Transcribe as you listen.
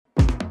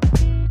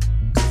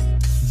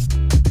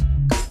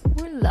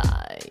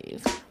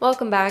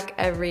Welcome back,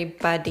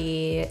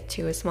 everybody,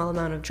 to A Small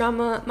Amount of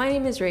Drama. My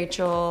name is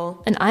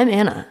Rachel. And I'm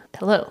Anna.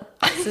 Hello.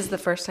 This is the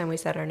first time we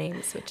said our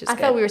names, which is I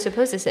thought we were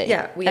supposed to say.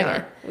 Yeah, we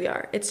are. We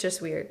are. It's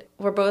just weird.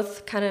 We're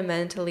both kind of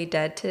mentally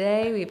dead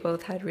today. We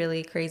both had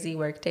really crazy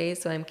work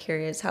days, so I'm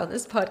curious how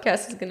this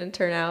podcast is going to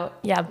turn out.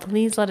 Yeah,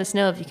 please let us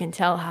know if you can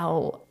tell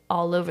how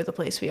all over the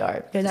place we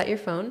are. Is that your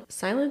phone?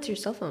 Silence your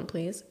cell phone,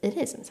 please. It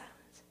is in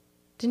silence.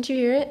 Didn't you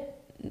hear it?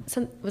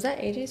 Was that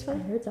AJ's phone?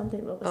 I heard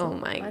something. Oh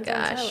my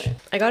gosh.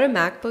 I got a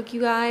MacBook,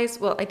 you guys.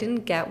 Well, I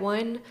didn't get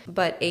one,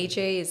 but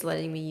AJ is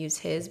letting me use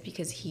his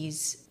because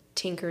he's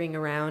tinkering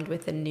around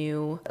with a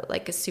new,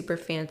 like a super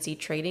fancy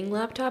trading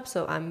laptop.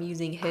 So I'm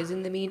using his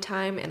in the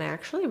meantime, and I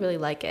actually really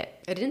like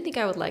it. I didn't think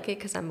I would like it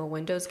because I'm a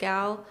Windows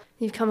gal.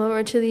 You've come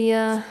over to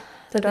the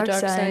dark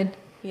side.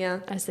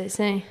 Yeah. As they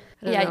say.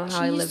 I don't know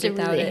how I lived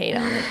without really it. hate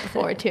on it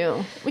before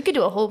too. We could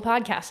do a whole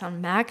podcast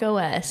on Mac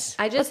OS.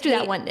 Let's do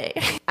that one day.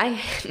 No,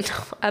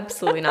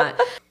 absolutely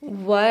not.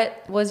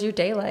 What was your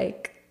day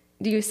like?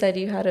 You said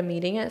you had a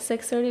meeting at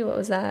 6:30. What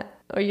was that?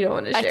 Or you don't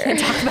want to share? I can't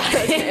talk about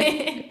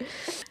it.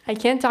 I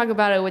can't talk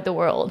about it with the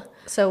world.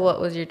 So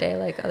what was your day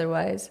like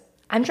otherwise?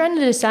 I'm trying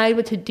to decide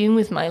what to do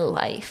with my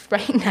life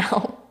right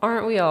now.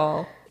 Aren't we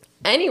all?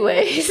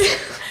 Anyways,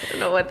 I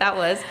don't know what that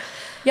was.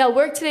 Yeah,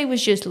 work today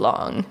was just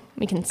long.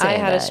 We can say I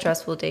had a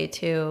stressful day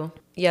too.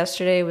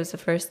 Yesterday was the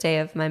first day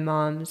of my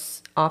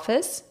mom's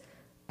office.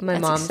 My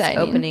mom's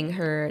opening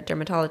her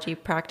dermatology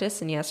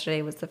practice, and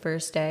yesterday was the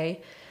first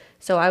day.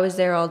 So I was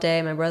there all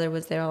day. My brother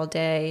was there all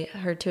day.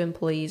 Her two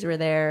employees were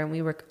there, and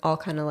we were all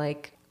kind of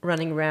like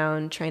running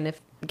around trying to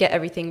get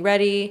everything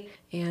ready.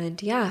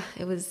 And yeah,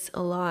 it was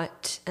a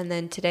lot. And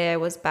then today I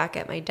was back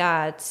at my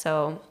dad's,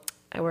 so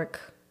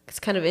it's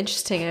kind of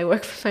interesting. I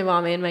work for my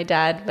mom and my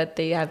dad, but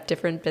they have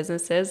different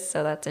businesses,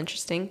 so that's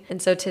interesting.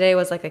 And so today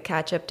was like a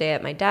catch-up day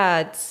at my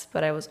dad's,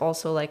 but I was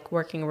also like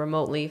working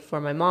remotely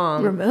for my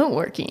mom. Remote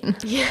working?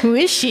 Yeah. Who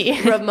is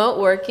she? Remote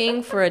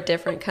working for a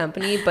different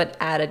company, but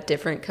at a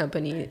different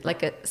company,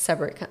 like a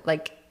separate,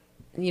 like,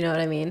 you know what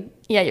I mean?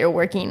 Yeah, you're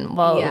working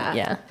while,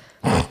 yeah.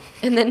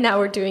 And then now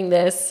we're doing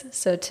this.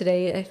 So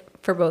today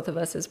for both of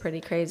us is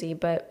pretty crazy.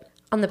 But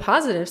on the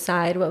positive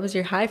side, what was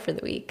your high for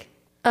the week?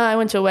 I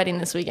went to a wedding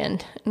this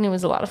weekend, and it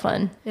was a lot of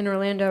fun. In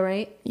Orlando,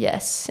 right?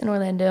 Yes, in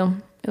Orlando.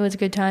 It was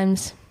good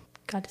times.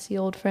 Got to see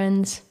old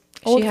friends.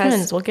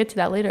 Friends. We'll get to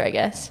that later, I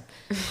guess.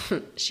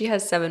 She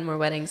has 7 more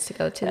weddings to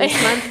go to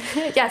this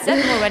month. Yeah,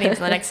 7 more weddings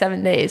in the next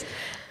 7 days.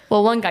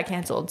 Well, one got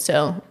canceled,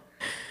 so...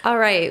 All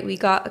right, we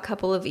got a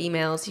couple of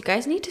emails. You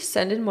guys need to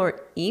send in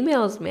more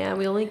emails, man.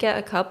 We only get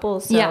a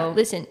couple, so... Yeah,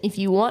 listen, if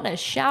you want a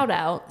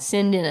shout-out,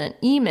 send in an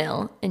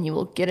email, and you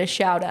will get a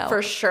shout-out.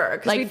 For sure,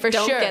 because we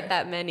don't get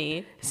that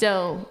many.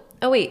 So...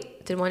 Oh,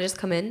 wait, did one just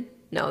come in?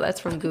 No,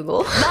 that's from Google.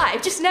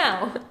 Live, just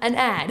now, an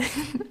ad.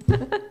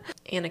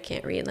 Anna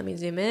can't read. Let me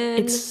zoom in.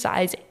 It's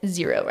size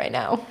 0 right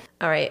now.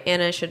 All right,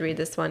 Anna should read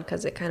this one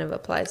because it kind of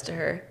applies to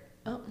her.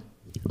 Oh.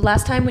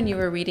 Last time when you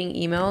were reading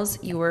emails,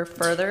 you were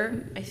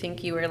further. I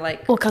think you were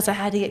like... Well, because I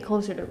had to get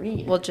closer to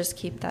read. We'll just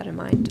keep that in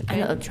mind. Okay? I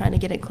know, I'm trying to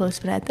get it close,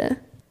 but I had to...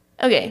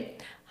 Okay.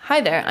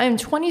 Hi there. I am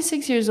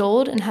 26 years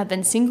old and have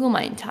been single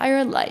my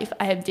entire life.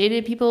 I have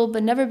dated people,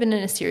 but never been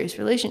in a serious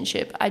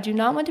relationship. I do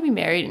want to be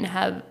married and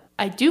have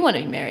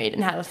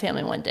a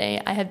family one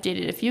day. I have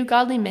dated a few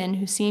godly men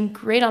who seem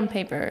great on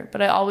paper,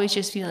 but I always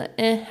just feel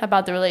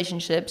about the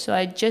relationship, so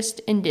I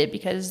just end it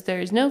because there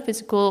is no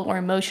physical or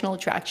emotional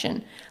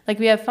attraction. Like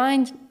we have a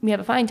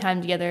fine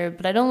time together,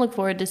 but I don't look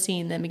forward to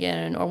seeing them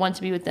again or want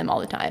to be with them all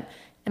the time.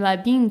 Am I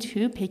being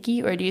too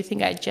picky, or do you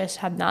think I just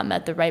have not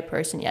met the right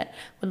person yet?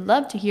 Would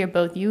love to hear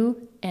both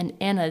you and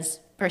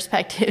Anna's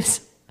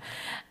perspectives.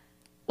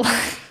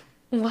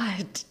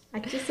 What? I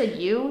just said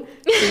you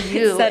to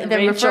you, and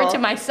then refer to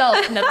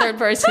myself in the third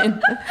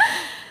person.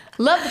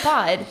 Love the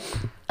pod.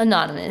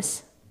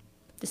 Anonymous.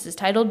 This is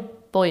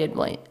titled Boy.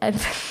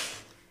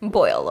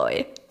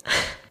 Boyaloy.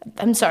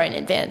 I'm sorry in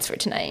advance for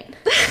tonight.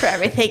 For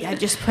everything. I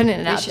just put it out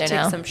there now. We should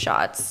take some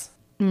shots.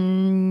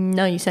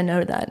 No, you said no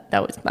to that.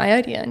 That was my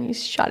idea, and you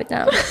shot it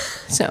down.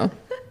 So.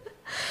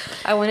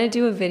 I want to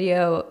do a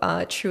video,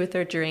 Truth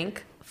or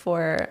Drink,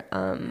 for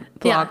Vlogmas.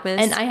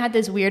 Yeah, and I had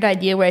this weird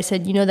idea where I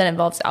said, that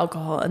involves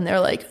alcohol, and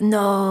they're like,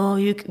 no,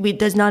 it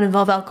does not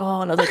involve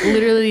alcohol, and I was like,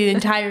 literally the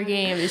entire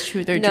game is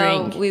truth or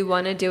drink. No, we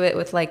want to do it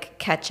with like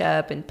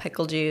ketchup and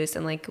pickle juice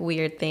and like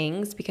weird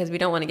things because we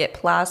don't want to get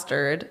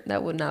plastered.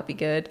 That would not be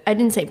good. I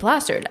didn't say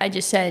plastered. I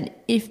just said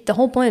if the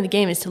whole point of the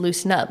game is to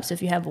loosen up, so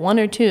if you have 1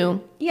 or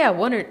 2. Yeah,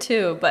 1 or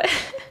 2, but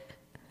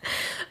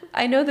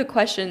I know the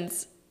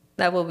questions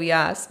that will be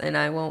asked, and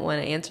I won't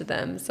want to answer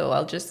them, so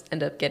I'll just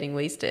end up getting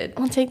wasted.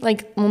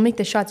 We'll make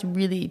the shots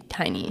really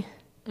tiny.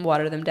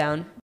 Water them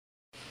down.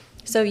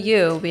 So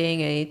you,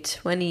 being a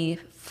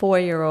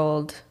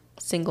 24-year-old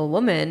single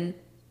woman,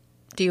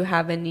 do you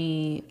have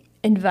any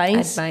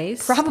advice?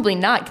 Probably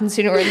not,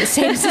 considering we're in the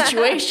same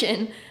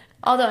situation.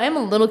 Although I'm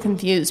a little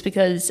confused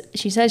because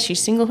she says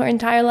she's single her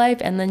entire life,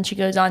 and then she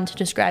goes on to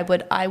describe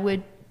what I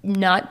would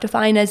not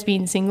define as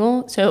being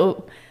single,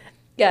 so...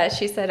 Yeah,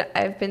 she said,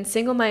 I've been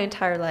single my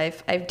entire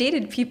life. I've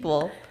dated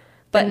people,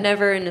 But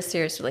never in a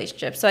serious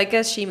relationship. So I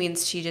guess she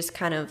means she just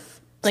kind of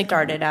like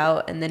started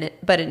out and then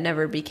but it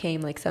never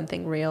became like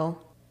something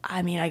real.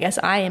 I mean, I guess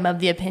I am of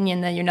the opinion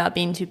that you're not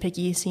being too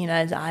picky, seeing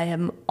as I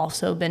have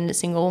also been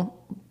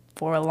single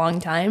for a long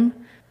time.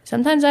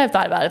 Sometimes I have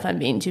thought about if I'm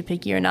being too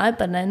picky or not,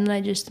 but then I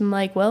just am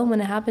like, well,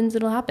 when it happens,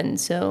 it'll happen.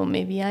 So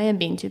maybe I am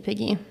being too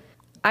picky.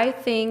 I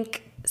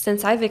think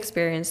since I've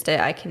experienced it,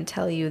 I can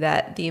tell you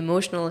that the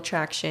emotional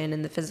attraction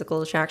and the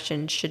physical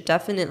attraction should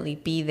definitely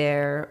be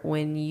there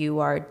when you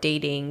are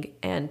dating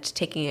and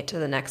taking it to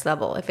the next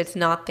level. If it's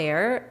not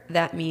there,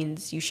 that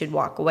means you should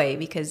walk away,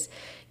 because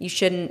you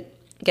shouldn't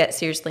get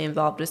seriously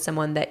involved with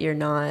someone that you're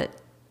not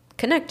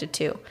connected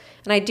to.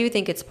 And I do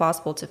think it's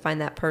possible to find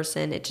that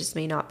person. It just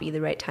may not be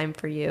the right time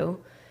for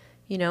you.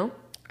 You know?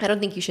 I don't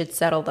think you should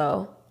settle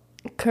though.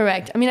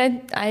 Correct. I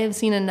mean, I have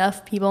seen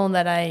enough people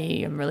that I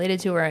am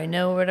related to or I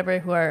know or whatever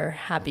who are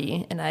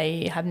happy, and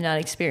I have not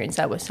experienced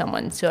that with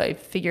someone. So I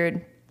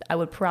figured I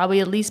would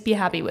probably at least be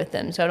happy with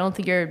them. So I don't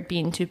think you're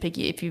being too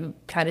picky if you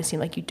kind of seem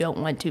like you don't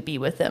want to be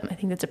with them. I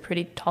think that's a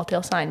pretty tall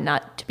tale sign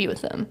not to be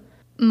with them.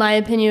 My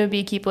opinion would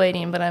be keep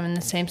waiting, but I'm in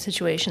the same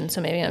situation.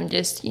 So maybe I'm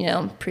just,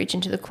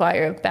 preaching to the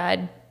choir of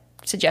bad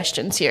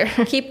suggestions here.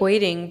 Keep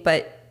waiting,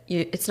 but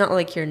it's not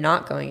like you're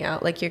not going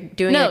out. Like, you're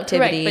doing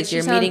activities,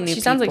 you're meeting new people.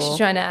 She sounds like she's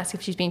trying to ask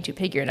if she's being too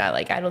picky or not.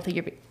 Like, I don't think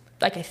you're...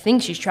 Like, I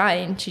think she's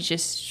trying. She's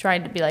just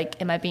trying to be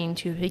like, am I being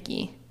too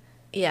picky?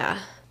 Yeah.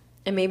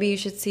 And maybe you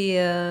should see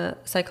a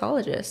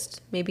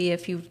psychologist. Maybe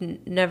if you've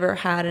never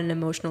had an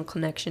emotional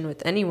connection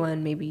with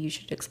anyone, maybe you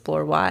should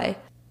explore why.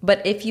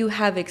 But if you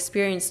have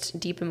experienced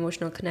deep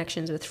emotional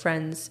connections with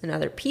friends and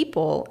other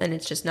people, and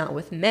it's just not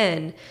with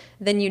men,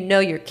 then you know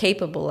you're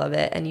capable of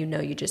it, and you know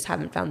you just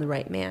haven't found the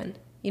right man.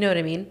 You know what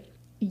I mean?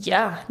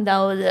 Yeah, that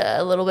was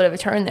a little bit of a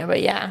turn there,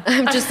 but yeah.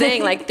 I'm just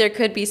saying, like, there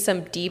could be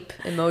some deep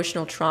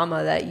emotional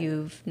trauma that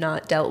you've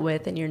not dealt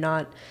with, and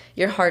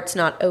your heart's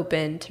not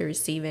open to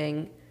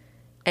receiving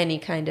any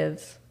kind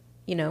of,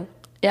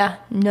 Yeah,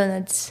 no,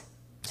 that's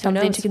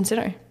something to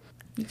consider.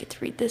 You get to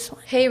read this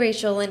one. Hey,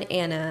 Rachel and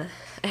Anna.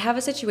 I have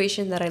a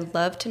situation that I'd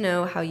love to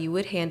know how you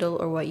would handle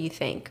or what you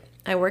think.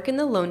 I work in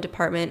the loan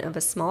department of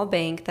a small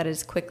bank that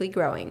is quickly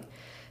growing.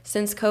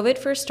 Since COVID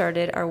first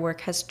started, our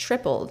work has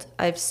tripled.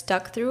 I've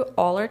stuck through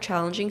all our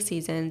challenging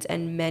seasons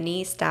and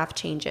many staff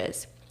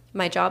changes.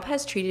 My job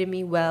has treated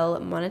me well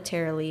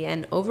monetarily,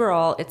 and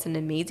overall, it's an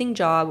amazing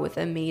job with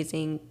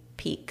amazing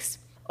peaks.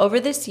 Over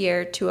this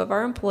year, 2 of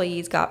our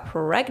employees got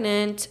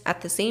pregnant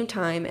at the same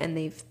time, and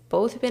they've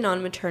both been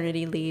on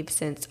maternity leave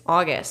since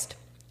August.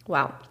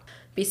 Wow.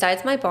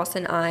 Besides my boss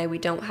and I, we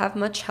don't have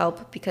much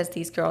help because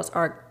these girls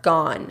are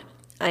gone.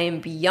 I am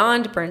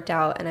beyond burnt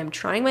out, and I'm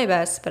trying my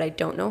best, but I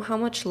don't know how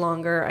much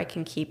longer I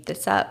can keep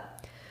this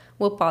up.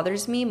 What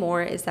bothers me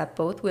more is that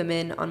both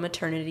women on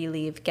maternity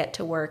leave get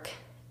to work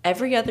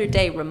every other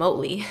day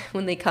remotely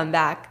when they come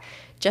back,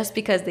 just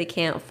because they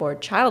can't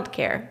afford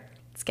childcare.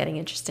 It's getting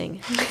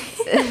interesting.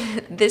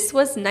 This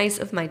was nice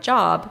of my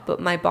job, but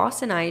my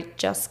boss and I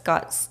just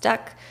got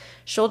stuck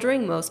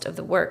shouldering most of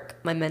the work.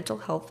 My mental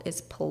health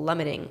is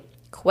plummeting.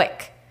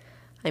 Quick.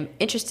 I'm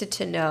interested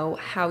to know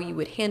how you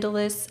would handle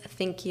this.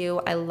 Thank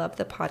you. I love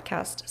the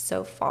podcast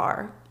so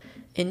far.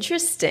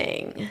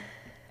 Interesting.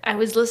 I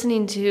was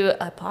listening to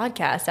a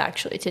podcast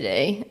actually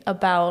today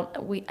about,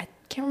 I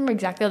can't remember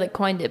exactly how they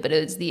coined it, but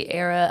it was the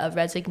era of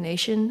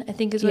resignation, I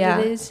think is what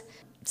it is.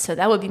 So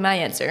that would be my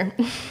answer.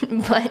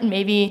 But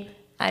maybe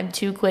I'm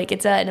too quick.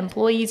 It's an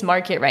employee's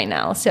market right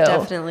now. So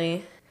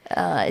definitely.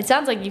 It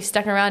sounds like you've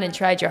stuck around and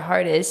tried your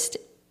hardest.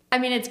 I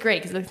mean, it's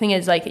great because the thing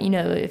is, like,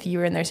 if you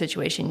were in their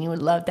situation, you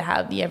would love to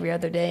have the every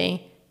other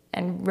day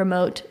and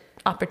remote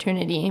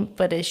opportunity,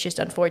 but it's just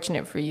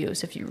unfortunate for you.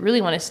 So if you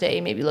really want to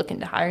stay, maybe look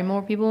into hiring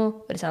more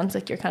people, but it sounds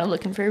like you're kind of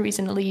looking for a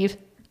reason to leave.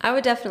 I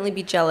would definitely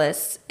be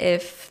jealous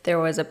if there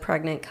was a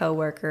pregnant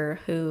coworker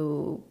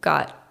who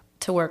got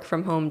to work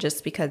from home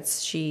just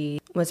because she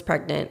was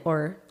pregnant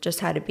or just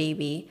had a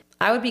baby.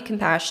 I would be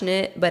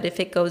compassionate, but if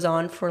it goes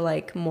on for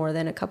like more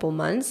than a couple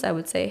months, I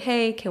would say,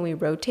 hey, can we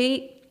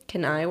rotate?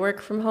 Can I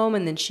work from home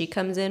and then she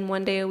comes in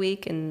one day a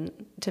week, and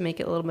to make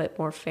it a little bit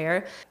more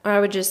fair? Or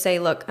I would just say,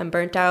 look, I'm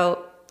burnt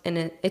out,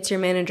 and it's your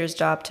manager's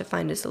job to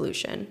find a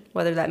solution.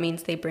 Whether that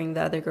means they bring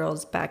the other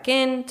girls back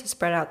in to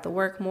spread out the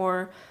work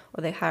more,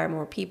 or they hire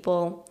more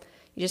people.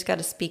 You just got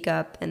to speak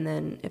up, and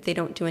then if they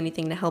don't do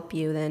anything to help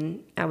you,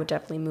 then I would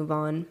definitely move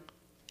on.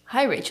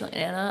 Hi, Rachel and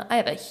Anna. I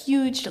have a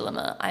huge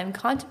dilemma. I'm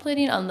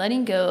contemplating on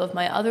letting go of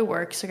my other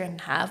work so I can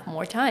have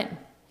more time.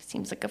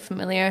 Seems like a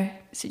familiar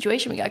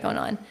situation we got going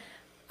on.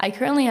 I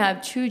currently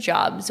have 2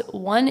 jobs,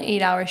 one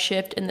 8-hour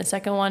shift and the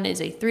second one is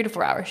a 3 to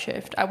 4 hour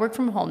shift. I work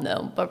from home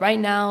though, but right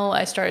now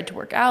I started to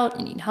work out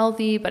and eat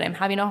healthy, but I'm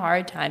having a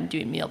hard time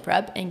doing meal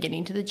prep and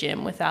getting to the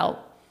gym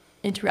without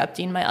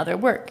interrupting my other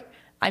work.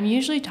 I'm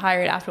usually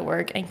tired after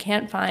work and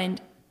can't find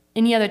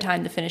any other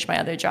time to finish my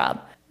other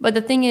job. But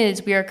the thing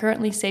is, we are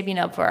currently saving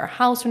up for our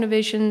house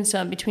renovation, so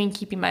I'm between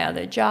keeping my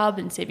other job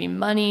and saving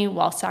money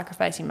while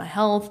sacrificing my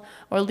health,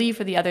 or leave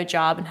for the other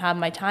job and have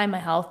my time, my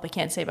health, but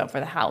can't save up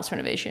for the house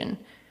renovation.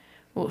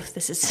 Oof,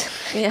 this is...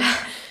 Yeah.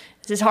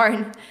 This is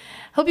hard.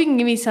 Hope you can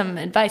give me some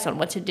advice on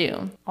what to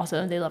do.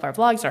 Also, they love our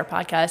vlogs, our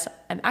podcast.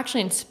 I'm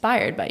actually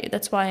inspired by you.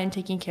 That's why I'm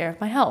taking care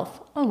of my health.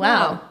 Oh,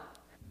 wow.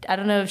 I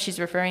don't know if she's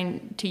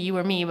referring to you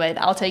or me, but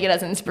I'll take it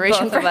as an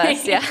inspiration Both of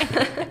us,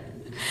 yeah.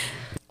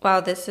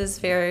 Wow, this is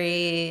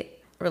very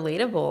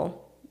relatable,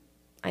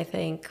 I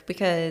think,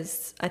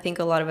 because I think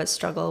a lot of us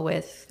struggle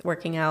with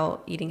working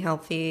out, eating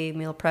healthy,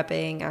 meal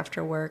prepping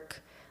after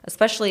work,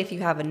 especially if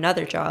you have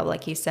another job.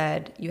 Like you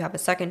said, you have a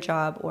second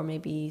job, or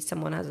maybe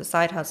someone has a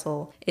side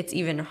hustle. It's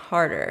even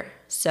harder.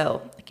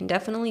 So I can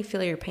definitely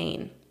feel your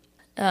pain.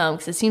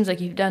 Because it seems like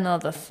you've done all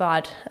the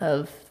thought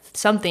of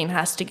something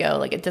has to go.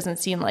 Like, it doesn't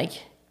seem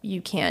like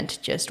you can't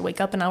just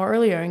wake up an hour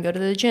earlier and go to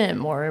the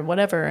gym or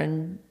whatever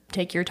and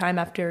take your time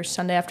after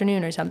Sunday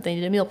afternoon or something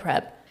to meal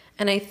prep.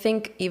 And I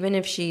think even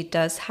if she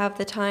does have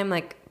the time,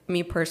 like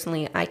me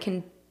personally, I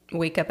can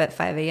wake up at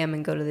 5 a.m.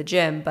 and go to the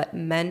gym, but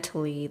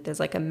mentally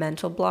there's like a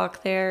mental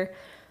block there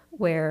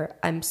where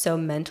I'm so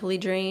mentally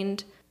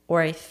drained,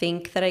 or I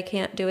think that I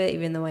can't do it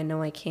even though I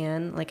know I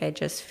can. Like, I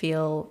just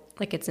feel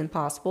like it's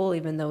impossible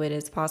even though it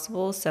is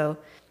possible. So,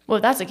 well,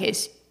 if that's the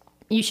case,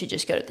 you should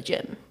just go to the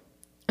gym.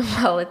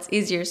 Well, it's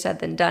easier said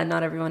than done.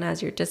 Not everyone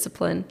has your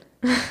discipline.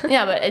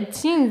 Yeah, but it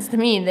seems to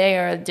me they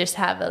are just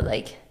have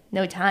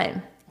no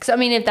time. Because, I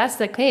mean, if that's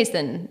the case,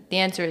 then the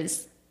answer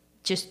is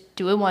just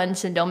do it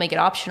once and don't make it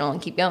optional and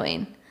keep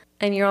going.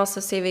 And you're also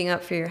saving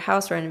up for your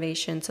house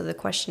renovation. So the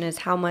question is,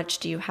 how much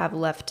do you have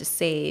left to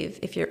save?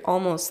 If you're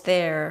almost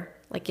there,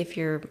 like if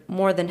you're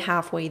more than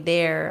halfway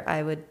there,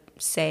 I would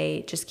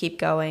say just keep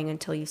going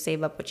until you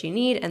save up what you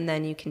need, and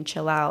then you can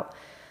chill out.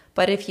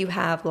 But if you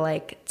have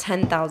like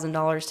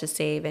 $10,000 to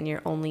save and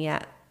you're only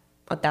at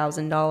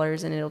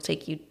 $1,000 and it'll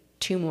take you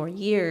 2 more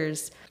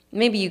years,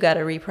 maybe you got to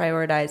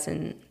reprioritize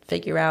and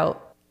figure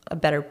out a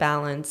better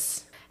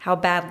balance. How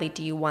badly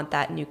do you want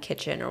that new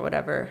kitchen or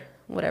whatever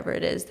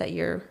it is that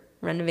you're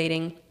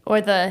renovating?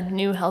 Or the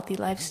new healthy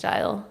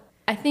lifestyle.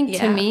 I think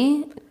to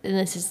me, and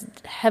this is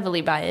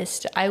heavily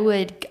biased,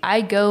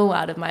 I go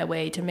out of my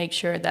way to make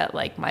sure that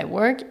like my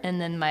work and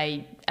then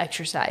my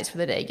exercise for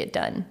the day get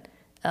done.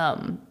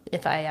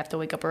 If I have to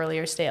wake up early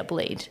or stay up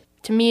late.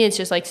 To me, it's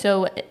just like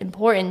so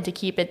important to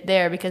keep it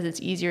there because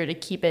it's easier to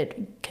keep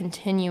it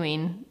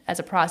continuing as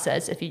a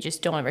process if you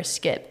just don't ever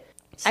skip.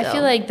 So. I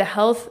feel like the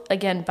health,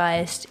 again,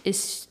 biased,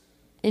 is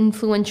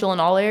influential in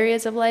all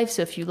areas of life.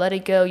 So if you let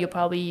it go, you'll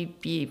probably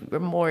be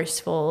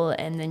remorseful,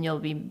 and then you'll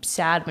be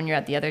sad when you're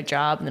at the other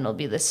job, and then it'll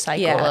be this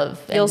cycle of...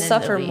 You'll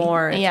suffer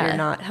more if you're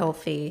not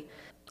healthy.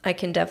 I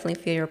can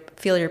definitely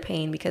feel your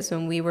pain, because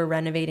when we were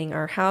renovating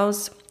our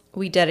house,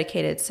 we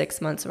dedicated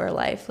 6 months of our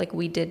life. Like,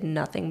 we did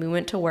nothing. We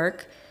went to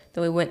work,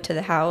 then we went to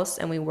the house,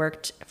 and we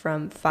worked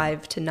from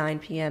 5 to 9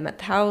 p.m. at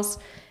the house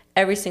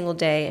every single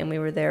day, and we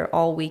were there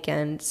all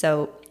weekend.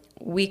 So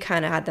we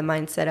kind of had the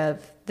mindset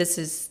of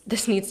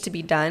this needs to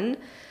be done,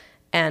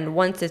 and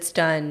once it's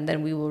done,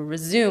 then we will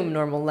resume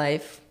normal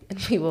life and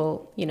we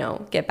will,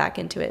 get back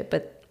into it.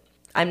 But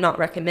I'm not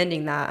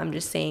recommending that. I'm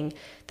just saying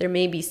there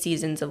may be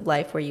seasons of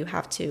life where you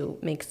have to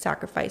make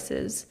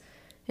sacrifices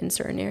in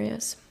certain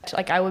areas.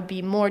 Like, I would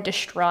be more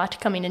distraught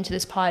coming into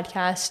this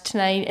podcast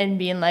tonight and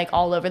being like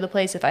all over the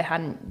place if I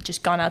hadn't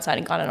just gone outside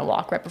and gone on a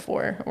walk right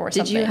before or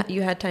something. Did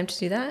you had time to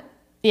do that?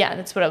 Yeah,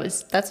 that's what I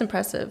was. That's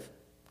impressive.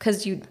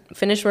 Because you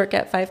finished work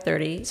at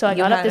 5:30. So I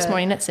got up this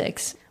morning at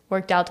 6,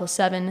 worked out till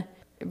 7,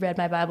 read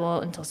my Bible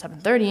until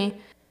 7:30,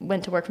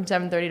 went to work from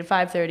 7:30 to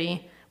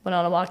 5:30, went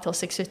on a walk till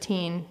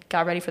 6:15,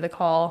 got ready for the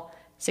call,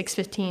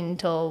 6:15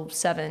 till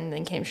 7,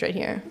 then came straight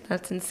here.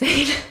 That's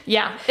insane.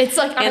 Yeah, it's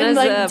like Anna's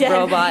I'm like a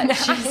robot. No,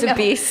 she's a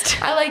beast.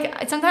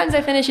 Sometimes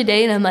I finish a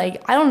day and I'm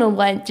like, I don't know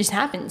what just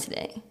happened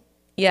today.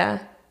 Yeah.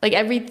 Like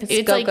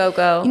it's go, like,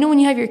 go. When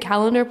you have your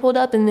calendar pulled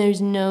up and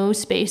there's no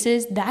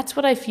spaces, that's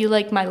what I feel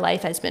like my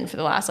life has been for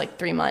the last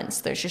 3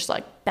 months. There's just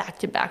back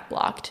to back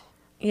blocked.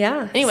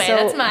 Yeah. Anyway, so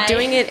that's my...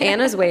 doing it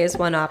Anna's way is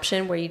one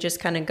option where you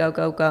just kind of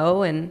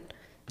go and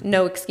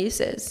no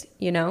excuses,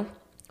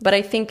 But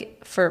I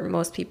think for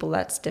most people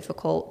that's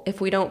difficult.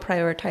 If we don't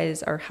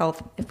prioritize our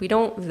health, if we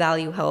don't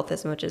value health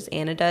as much as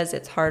Anna does,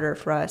 it's harder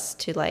for us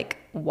to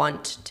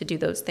want to do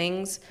those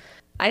things.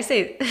 I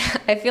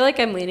feel like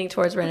I'm leaning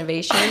towards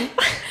renovation.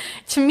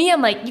 To me,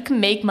 I'm like, you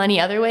can make money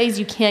other ways.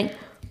 You can't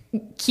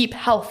keep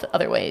health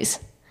other ways.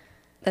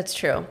 That's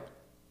true.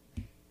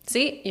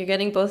 See, you're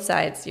getting both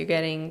sides. You're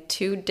getting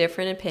 2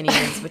 different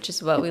opinions, which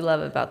is what we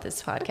love about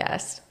this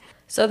podcast.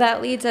 So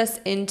that leads us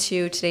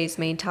into today's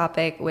main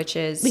topic, which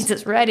is... Leads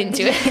us right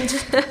into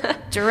it.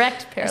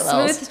 Direct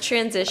parallels. Smooth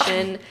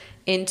transition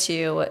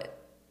into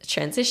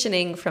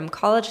transitioning from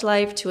college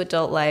life to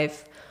adult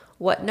life.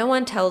 What no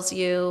one tells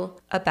you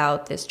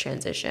about this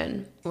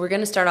transition. We're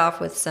going to start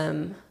off with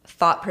some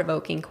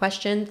thought-provoking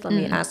questions. Let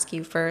me ask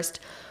you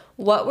first.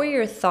 What were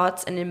your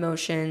thoughts and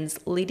emotions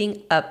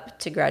leading up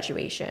to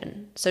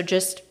graduation? So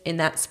just in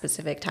that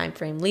specific time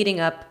frame, leading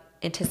up,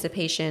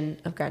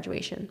 anticipation of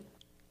graduation.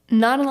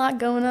 Not a lot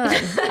going on,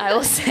 I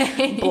will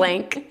say.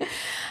 Blank.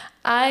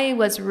 I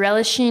was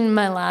relishing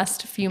my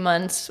last few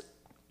months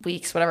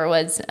weeks, whatever it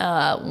was,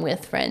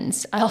 with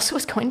friends. I also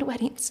was going to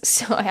weddings.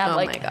 So I have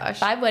my gosh.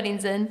 5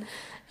 weddings in.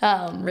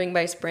 Ring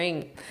by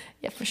spring.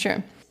 Yeah, for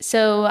sure.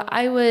 So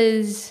I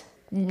was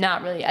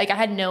not really, like, I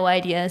had no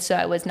idea. So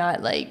I was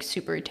not like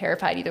super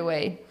terrified either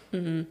way.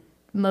 Mm-hmm.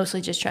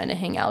 Mostly just trying to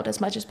hang out as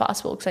much as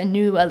possible because I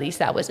knew at least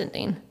that was a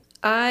thing.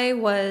 I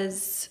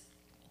was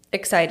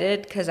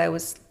excited because I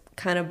was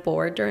kind of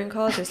bored during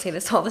college. I say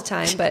this all the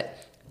time, but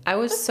I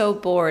was so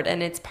bored,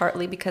 and it's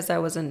partly because I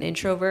was an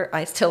introvert.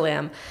 I still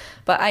am,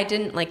 but I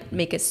didn't like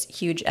make a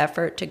huge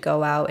effort to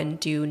go out and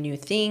do new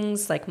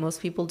things like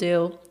most people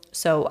do.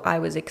 So I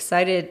was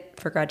excited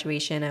for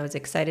graduation. I was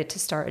excited to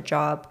start a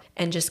job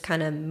and just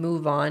kind of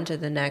move on to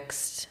the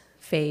next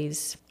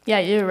phase. Yeah,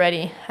 you were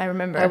ready. I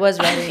remember. I was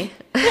ready.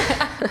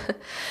 I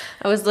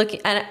was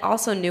looking, and I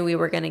also knew we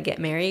were going to get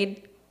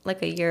married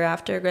like a year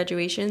after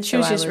graduation. She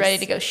was just ready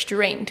to go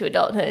straight into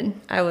adulthood.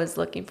 I was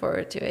looking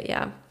forward to it,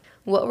 yeah.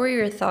 What were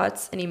your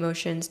thoughts and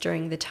emotions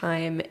during the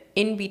time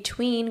in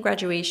between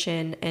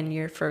graduation and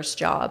your first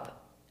job?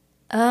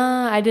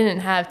 I didn't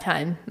have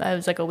time. I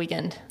was like a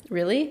weekend.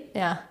 Really?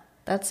 Yeah.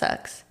 That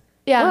sucks.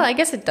 Yeah. Well, I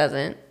guess it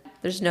doesn't.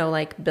 There's no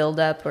like build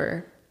up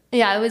or...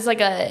 Yeah, it was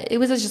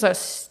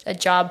just a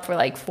job for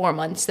like 4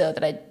 months though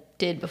that I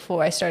did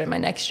before I started my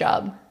next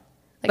job.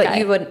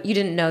 Like but you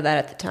didn't know that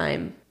at the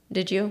time,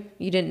 did you?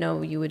 You didn't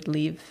know you would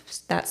leave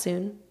that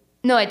soon?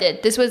 No, I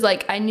did. This was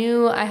like, I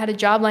knew I had a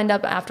job lined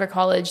up after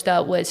college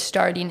that was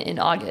starting in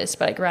August,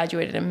 but I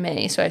graduated in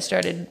May. So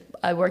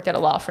I worked at a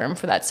law firm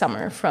for that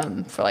summer for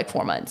like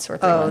 4 months or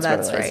 3 months. Oh,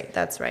 that's right.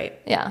 That's right.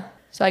 Yeah.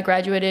 So I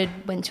graduated,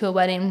 went to a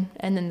wedding,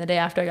 and then the day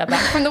after I got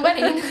back from the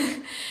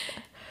wedding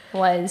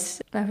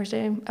was my first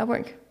day at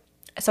work.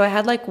 So I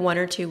had like 1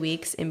 or 2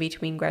 weeks in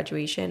between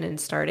graduation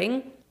and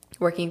starting,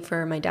 working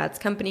for my dad's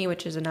company,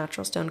 which is a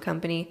natural stone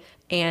company.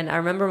 And I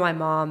remember my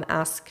mom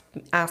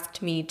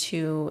asked me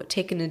to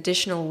take an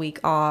additional week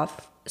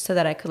off so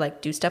that I could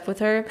like do stuff with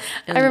her.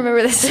 And I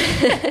remember this.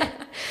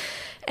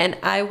 And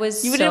I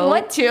was didn't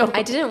want to.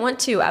 I didn't want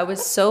to. I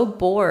was so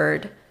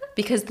bored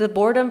because the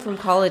boredom from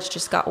college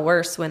just got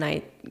worse when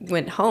I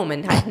went home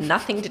and had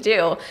nothing to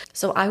do.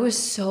 So I was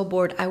so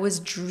bored. I was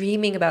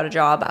dreaming about a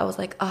job. I was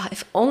like,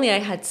 if only I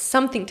had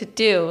something to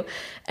do.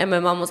 And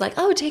my mom was like,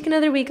 oh, take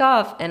another week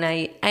off. And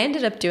I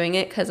ended up doing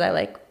it because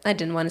I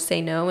didn't want to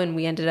say no. And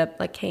we ended up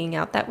like hanging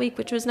out that week,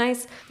 which was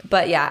nice.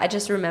 But yeah, I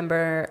just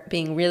remember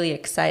being really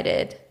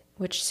excited,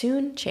 which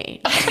soon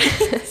changed.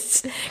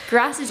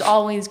 Grass is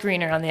always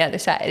greener on the other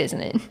side,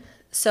 isn't it?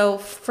 So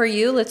for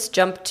you, let's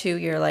jump to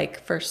your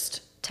like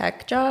first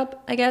tech job,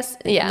 I guess.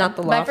 Yeah. Not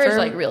the law my first firm.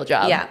 like real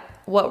job. Yeah.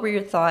 What were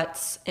your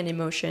thoughts and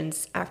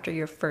emotions after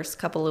your first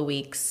couple of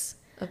weeks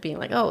of being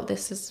like, oh,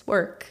 this is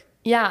work?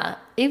 Yeah,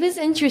 it was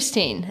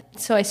interesting.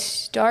 So I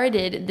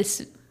started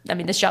this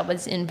job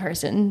was in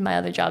person. My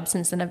other job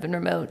since then have been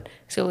remote.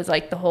 So it was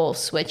like the whole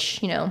switch,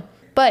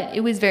 But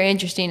it was very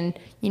interesting,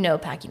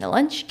 packing a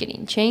lunch,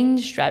 getting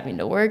changed, driving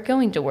to work,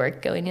 going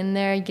in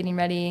there, getting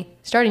ready,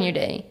 starting your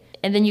day.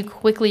 And then you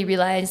quickly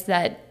realize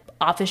that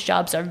office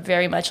jobs are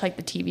very much like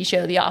the TV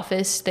show The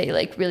Office. They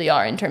like really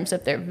are in terms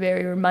of they're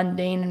very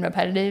mundane and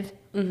repetitive.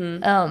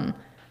 Mm-hmm.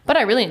 But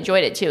I really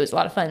enjoyed it too. It was a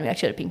lot of fun. We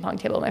actually had a ping pong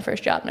table at my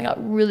first job, and I got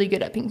really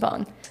good at ping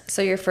pong.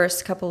 So your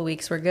first couple of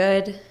weeks were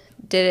good.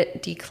 Did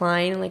it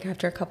decline like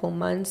after a couple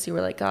months? You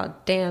were like, oh,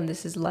 damn,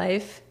 this is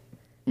life.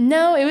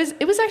 No, it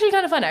was actually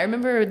kind of fun. I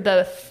remember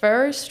the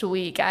first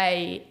week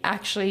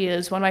it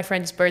was one of my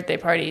friend's birthday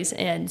parties.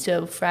 And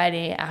so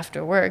Friday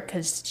after work,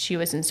 because she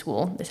was in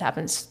school, this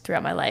happens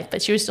throughout my life,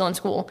 but she was still in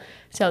school.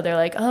 So they're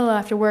like, oh,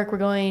 after work, we're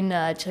going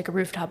to like a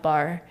rooftop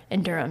bar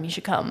in Durham. You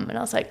should come. And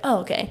I was like, oh,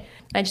 okay.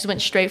 I just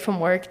went straight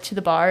from work to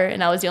the bar,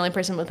 and I was the only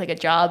person with like a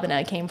job. And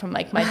I came from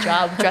like my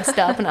job dressed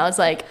up, and I was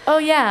like, oh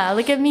yeah,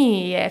 look at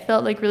me. I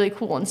felt like really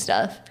cool and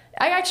stuff.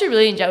 I actually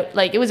really enjoyed,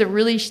 like, it was a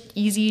really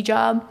easy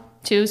job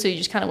too, so you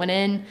just kind of went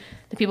in.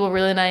 The people were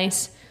really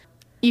nice.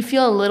 You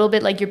feel a little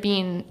bit like you're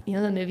being,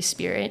 the movie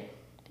Spirit,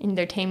 and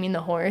they're taming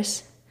the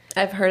horse.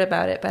 I've heard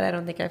about it, but I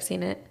don't think I've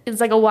seen it.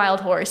 It's like a wild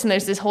horse, and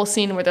there's this whole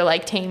scene where they're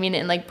like taming it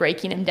and like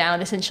breaking him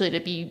down essentially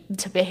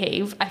to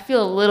behave. I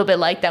feel a little bit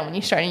like that when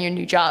you're starting your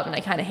new job, and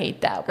I kind of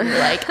hate that when you're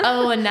like,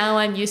 oh, and now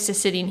I'm used to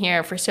sitting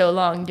here for so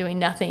long doing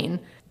nothing.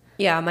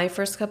 Yeah, my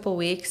first couple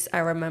weeks, I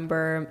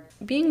remember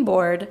being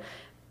bored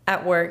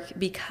at work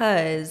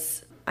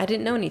because I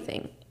didn't know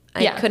anything.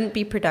 I couldn't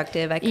be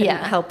productive. I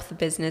couldn't help the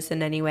business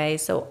in any way.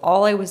 So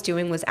all I was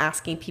doing was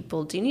asking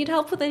people, do you need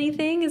help with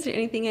anything? Is there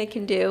anything I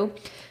can do?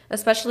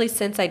 Especially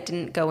since I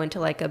didn't go into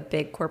like a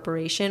big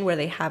corporation where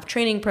they have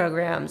training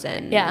programs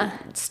and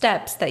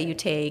steps that you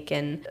take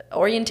and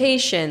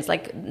orientations.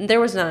 Like there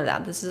was none of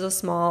that. This is a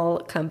small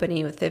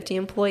company with 50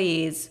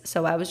 employees.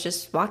 So I was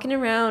just walking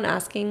around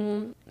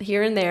asking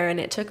here and there. And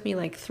it took me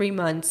like 3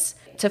 months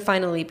to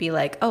finally be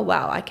like, oh,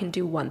 wow, I can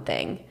do one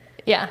thing.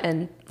 Yeah.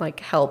 And like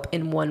help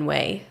in one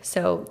way.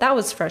 So that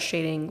was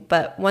frustrating.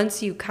 But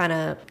once you kind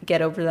of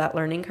get over that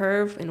learning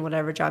curve in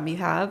whatever job you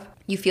have,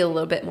 you feel a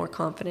little bit more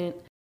confident.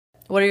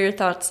 What are your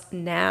thoughts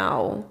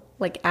now?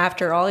 Like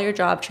after all your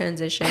job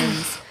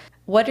transitions,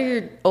 What are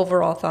your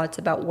overall thoughts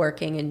about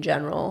working in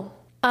general?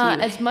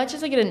 As much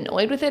as I get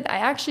annoyed with it, I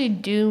actually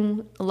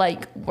do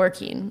like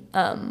working.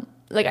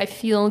 Like I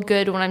feel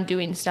good when I'm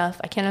doing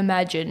stuff. I can't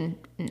imagine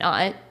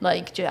not.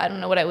 Like I don't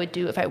know what I would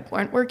do if I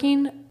weren't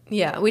working.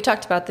 Yeah, we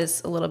talked about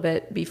this a little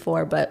bit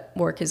before, but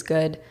work is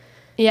good.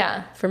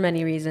 Yeah. For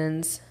many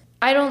reasons.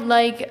 I don't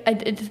like,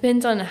 it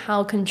depends on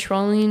how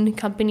controlling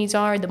companies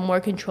are. The more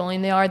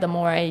controlling they are, the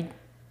more I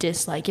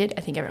dislike it.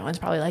 I think everyone's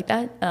probably like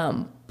that.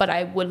 But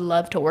I would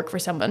love to work for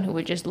someone who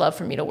would just love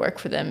for me to work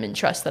for them and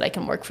trust that I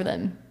can work for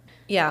them.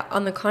 Yeah,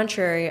 on the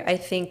contrary, I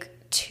think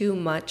too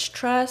much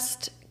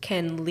trust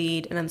can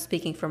lead, and I'm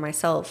speaking for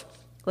myself,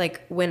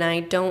 like when I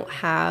don't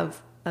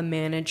have a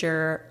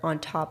manager on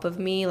top of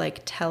me,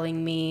 like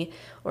telling me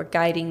or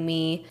guiding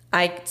me,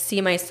 I see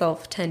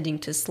myself tending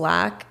to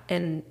slack,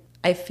 and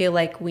I feel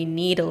like we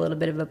need a little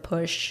bit of a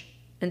push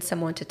and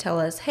someone to tell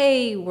us,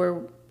 hey,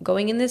 we're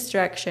going in this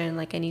direction.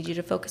 Like, I need you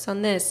to focus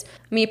on this.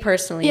 Me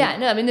personally. Yeah,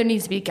 no, I mean, there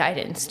needs to be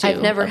guidance too.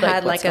 I've never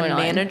had like a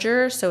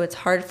manager, so it's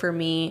hard for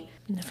me.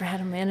 Never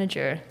had a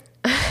manager.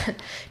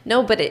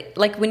 No, but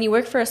like when you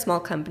work for a small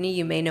company,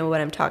 you may know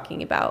what I'm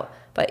talking about,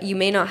 but you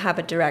may not have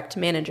a direct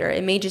manager.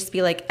 It may just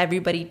be like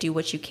everybody do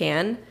what you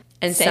can.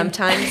 And Same.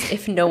 Sometimes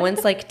if no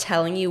one's like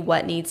telling you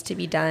what needs to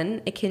be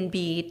done, it can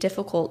be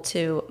difficult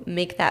to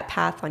make that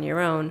path on your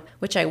own,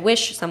 which I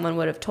wish someone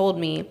would have told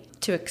me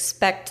to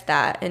expect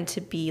that and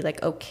to be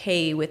like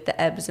okay with the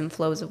ebbs and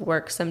flows of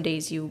work. Some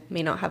days you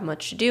may not have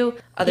much to do.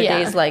 Other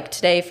days like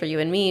today for you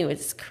and me,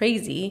 it's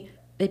crazy.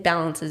 It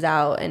balances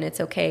out and it's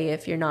okay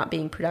if you're not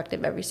being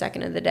productive every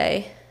second of the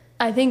day.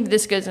 I think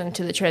this goes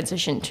into the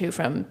transition too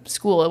from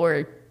school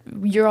where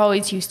you're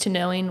always used to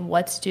knowing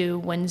what's due,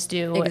 when's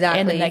due,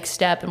 and the next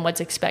step and what's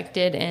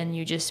expected, and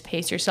you just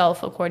pace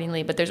yourself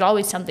accordingly. But there's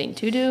always something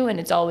to do, and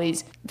it's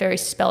always very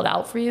spelled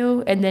out for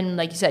you. And then,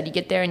 like you said, you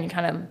get there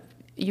and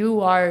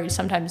you are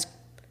sometimes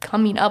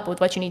coming up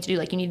with what you need to do.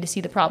 Like you need to see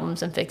the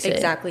problems and fix it.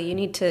 Exactly. You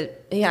need to,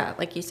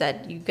 like you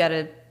said, you've got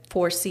to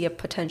foresee a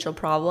potential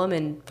problem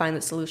and find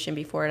the solution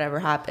before it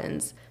ever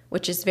happens,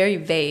 which is very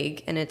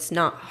vague and it's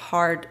not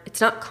hard. It's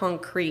not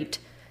concrete.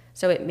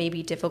 So it may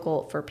be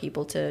difficult for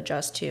people to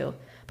adjust to.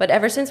 But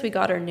ever since we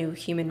got our new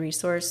human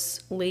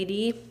resource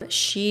lady,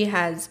 she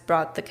has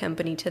brought the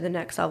company to the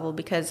next level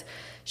because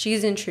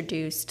she's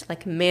introduced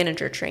like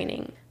manager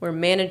training where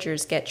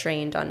managers get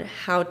trained on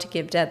how to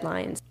give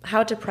deadlines,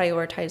 how to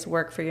prioritize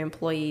work for your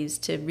employees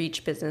to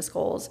reach business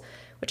goals,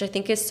 which I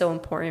think is so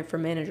important for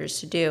managers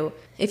to do.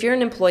 If you're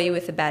an employee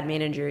with a bad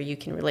manager, you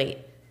can relate.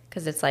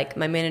 Because it's like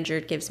my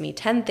manager gives me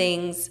 10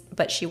 things,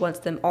 but she wants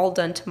them all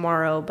done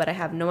tomorrow, but I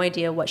have no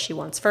idea what she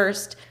wants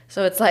first.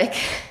 So it's like,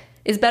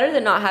 it's better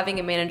than not having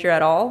a manager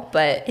at all,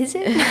 but... Is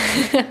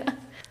it?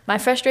 My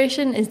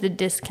frustration is the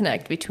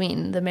disconnect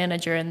between the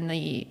manager and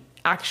the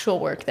actual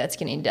work that's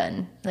getting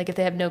done. Like if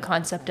they have no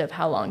concept of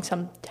how long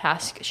some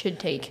task should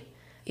take.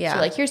 Yeah.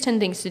 So like, here's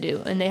 10 things to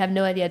do, and they have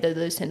no idea that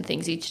those 10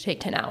 things each take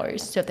 10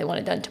 hours. So if they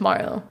want it done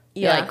tomorrow,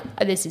 you're like,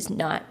 this is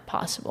not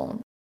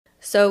possible.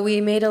 So we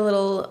made a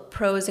little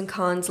pros and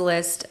cons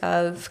list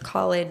of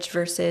college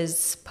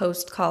versus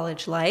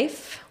post-college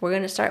life. We're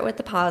going to start with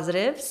the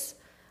positives.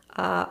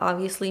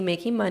 Obviously,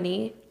 making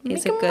money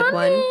is a good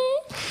one.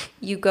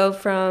 You go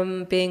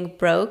from being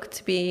broke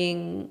to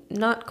being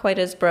not quite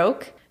as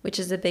broke, which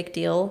is a big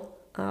deal.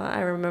 I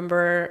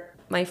remember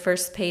my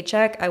first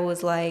paycheck, I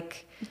was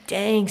like...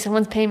 Dang,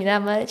 someone's paying me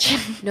that much.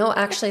 No,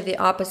 actually the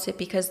opposite,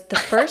 because the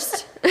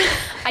first...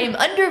 I am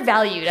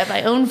undervalued at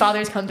my own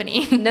father's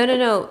company.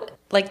 No.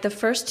 Like the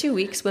first 2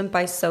 weeks went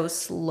by so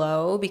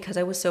slow because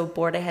I was so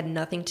bored. I had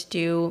nothing to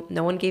do.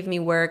 No one gave me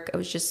work. I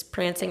was just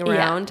prancing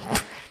around. Yeah.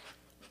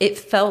 It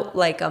felt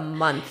like a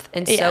month.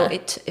 And so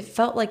it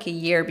felt like a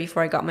year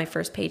before I got my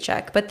first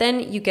paycheck. But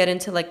then you get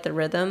into like the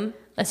rhythm.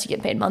 Unless you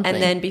get paid monthly.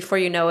 And then before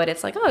you know it,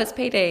 it's like, oh, it's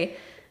payday.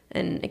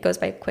 And it goes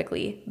by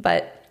quickly.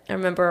 But I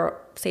remember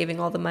saving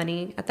all the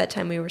money. At that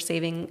time, we were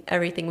saving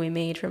everything we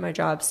made from our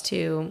jobs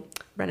to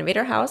renovate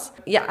our house.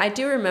 Yeah, I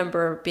do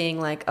remember being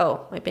like,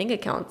 oh, my bank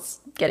account's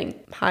getting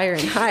higher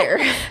and higher.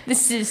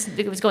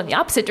 It was going the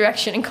opposite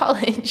direction in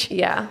college.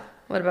 Yeah.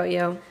 What about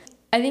you?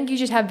 I think you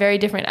just have very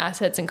different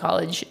assets in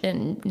college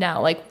and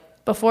now.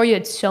 Like before you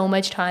had so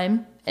much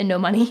time and no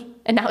money,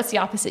 and now it's the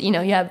opposite. You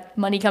know, you have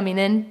money coming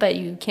in, but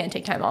you can't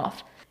take time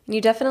off.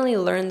 You definitely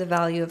learn the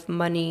value of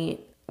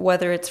money,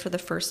 whether it's for the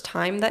first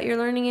time that you're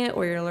learning it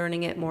or you're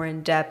learning it more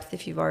in depth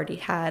if you've already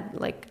had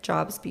like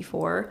jobs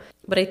before.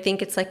 But I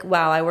think it's like,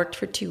 wow, I worked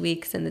for 2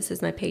 weeks and this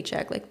is my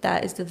paycheck. Like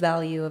that is the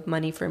value of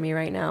money for me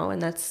right now.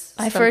 And that's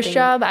my first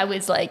job. I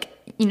was like,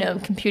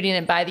 computing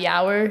it by the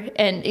hour,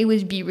 and it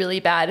would be really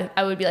bad.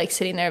 I would be like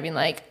sitting there being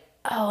like,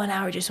 oh, an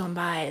hour just went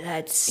by.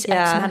 That's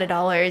X amount of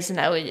dollars. And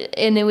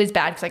it was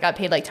bad because I got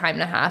paid like time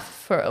and a half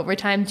for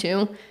overtime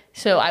too.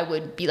 So I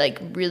would be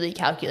like really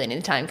calculating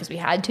the time because we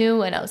had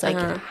to. And I was like,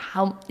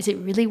 how is it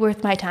really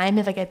worth my time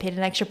if I get paid an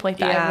extra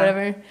 0.5 or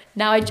whatever?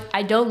 Now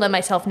I don't let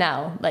myself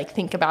now like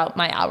think about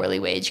my hourly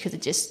wage because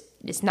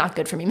it's not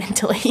good for me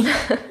mentally.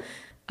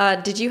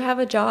 Did you have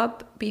a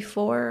job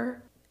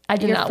before? I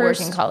did not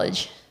work in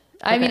college.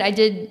 I mean, I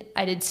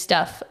did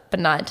stuff, but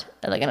not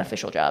like an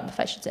official job, if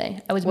I should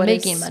say. I was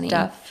making money.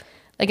 Stuff?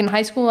 Like in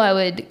high school, I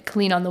would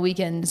clean on the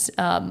weekends,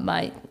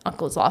 my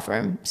uncle's law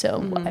firm.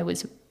 So I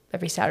was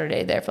every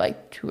Saturday there for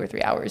like 2 or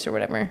 3 hours or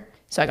whatever.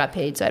 So I got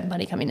paid, so I had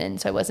money coming in.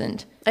 So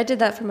I did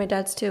that for my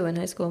dad's too in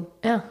high school.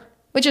 Yeah.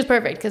 Which is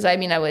perfect because, I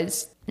mean, I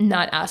was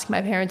not asking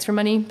my parents for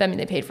money. I mean,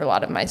 they paid for a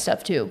lot of my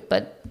stuff too.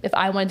 But if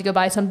I wanted to go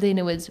buy something,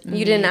 it was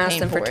you didn't ask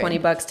them for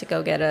 $20 to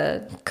go get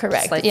a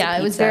correct. Slice yeah,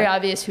 of it was very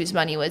obvious whose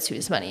money was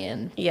whose money,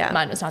 and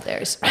mine was not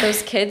theirs.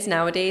 Those kids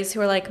nowadays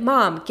who are like,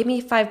 "Mom, give me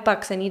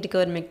 $5. I need to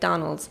go to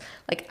McDonald's."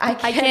 Like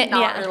I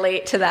cannot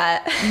relate to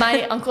that.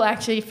 My uncle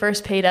actually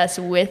first paid us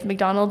with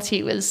McDonald's.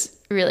 He was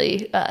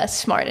really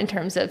smart in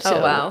terms of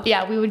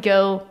yeah, we would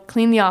go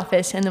clean the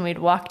office and then we'd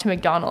walk to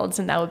McDonald's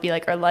and that would be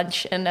like our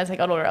lunch. And as I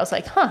got older I was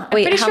like,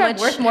 wait,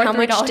 how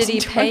much did he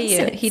pay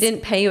you? He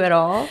didn't pay you at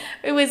all?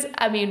 It was,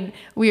 I mean,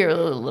 we were a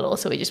little,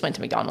 so we just went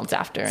to McDonald's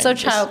after. So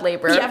child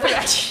labor. Yeah, pretty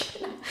much.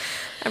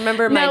 I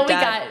remember my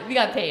dad. we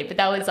got paid, but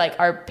that was like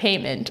our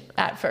payment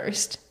at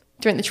first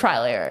during the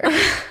trial error.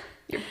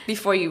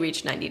 Before you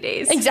reach 90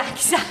 days.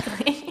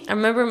 Exactly. I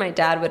remember my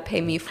dad would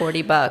pay me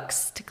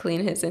 $40 to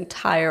clean his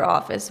entire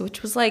office,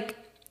 which was like,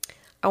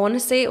 I want to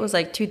say it was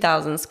like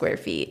 2,000 square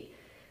feet.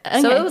 Okay.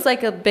 So it was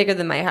like bigger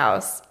than my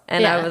house.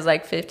 And I was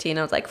like 15.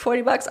 I was like,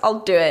 $40, I'll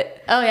do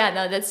it. Oh yeah,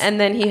 no, that's. And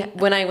then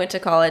when I went to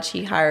college,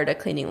 he hired a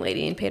cleaning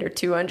lady and paid her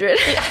 $200.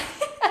 Yeah.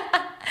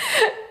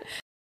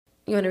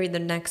 You want to read the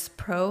next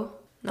pro?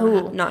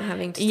 Not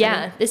having to study?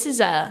 Yeah, this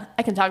is I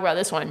can talk about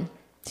this one.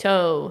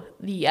 So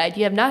the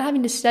idea of not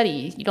having to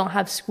study, you don't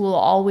have school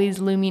always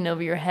looming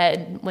over your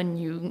head when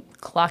you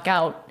clock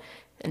out,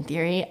 in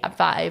theory, at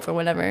 5 or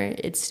whatever,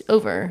 it's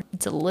over.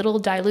 It's a little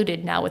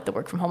diluted now with the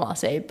work from home, I'll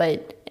say.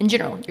 But in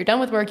general, you're done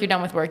with work, you're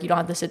done with work. You don't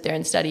have to sit there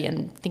and study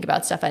and think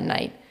about stuff at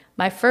night.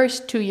 My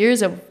first 2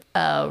 years of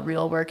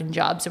real work and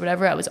jobs or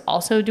whatever, I was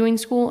also doing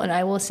school. And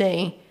I will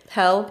say...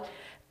 Hell?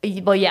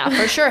 Well, yeah,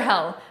 for sure,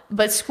 hell.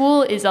 But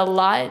school is a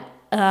lot...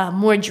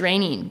 more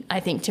draining, I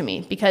think, to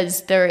me,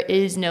 because there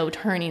is no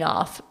turning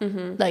off.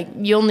 Mm-hmm. Like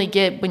you only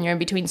get when you're in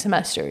between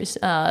semesters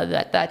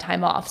that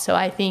time off. So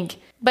I think,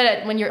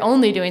 but when you're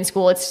only doing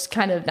school, it's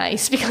kind of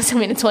nice because I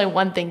mean it's only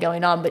one thing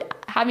going on. But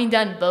having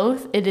done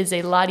both, it is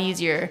a lot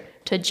easier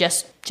to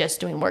just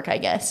doing work, I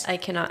guess. I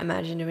cannot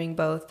imagine doing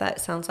both. That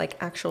sounds like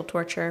actual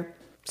torture.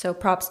 So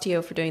props to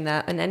you for doing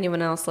that. And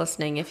anyone else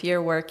listening, if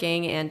you're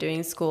working and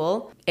doing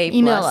school, A+.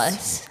 Email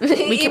us.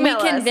 We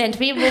can vent.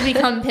 We will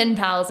become pen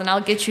pals and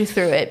I'll get you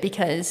through it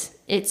because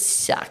it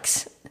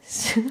sucks.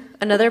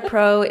 Another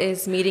pro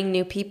is meeting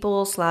new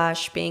people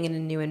 / being in a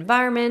new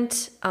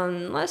environment,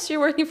 unless you're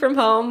working from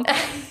home.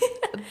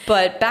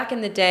 But back in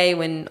the day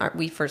when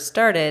we first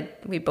started,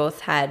 we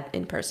both had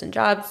in-person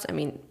jobs. I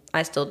mean,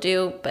 I still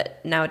do,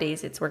 but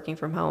nowadays it's working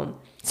from home.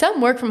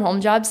 Some work from home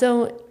jobs,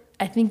 though,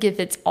 I think if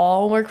it's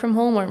all work from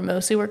home or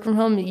mostly work from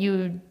home,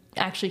 you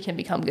actually can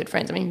become good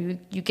friends. I mean,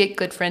 you get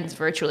good friends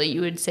virtually. You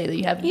would say that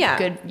you have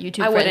good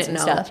YouTube friends and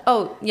stuff.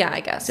 Oh, yeah,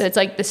 I guess. So it's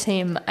like the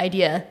same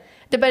idea.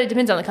 But it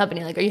depends on the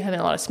company. Like, are you having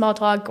a lot of small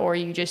talk or are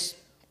you just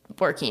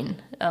working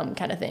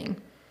kind of thing?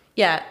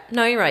 Yeah,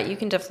 no, you're right. You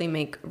can definitely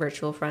make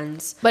virtual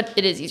friends. But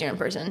it is easier in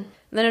person.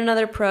 Then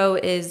another pro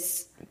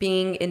is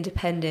being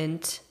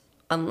independent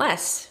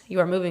unless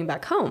you are moving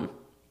back home,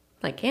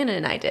 like Hannah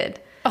and I did.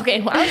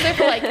 Okay, well, I was there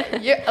for like,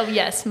 oh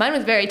yes, mine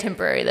was very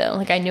temporary though.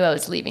 Like I knew I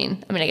was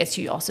leaving. I mean, I guess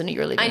you also knew you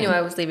were leaving. I knew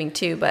I was leaving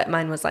too, but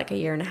mine was like 1.5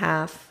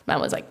 years.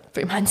 Mine was like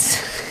 3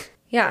 months.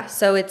 Yeah,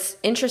 so it's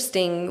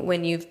interesting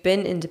when you've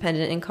been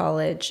independent in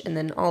college and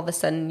then all of a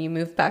sudden you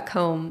move back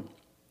home.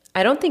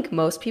 I don't think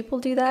most people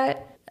do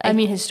that. I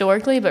mean,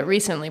 historically, but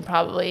recently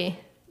probably.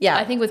 Yeah.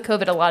 I think with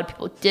COVID, a lot of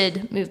people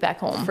did move back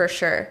home. For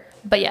sure.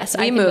 But yes,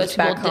 we moved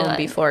back home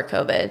before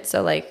COVID,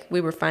 so like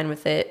we were fine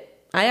with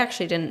it. I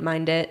actually didn't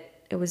mind it.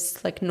 It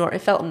was like it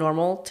felt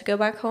normal to go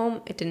back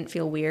home. It didn't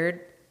feel weird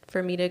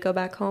for me to go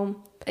back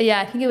home. Yeah,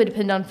 I think it would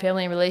depend on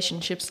family and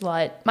relationships a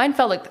lot. Mine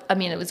felt like, I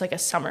mean, it was like a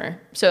summer.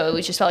 So it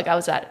was just felt like I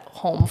was at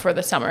home for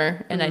the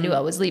summer and I knew I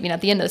was leaving at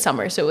the end of the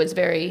summer. So it was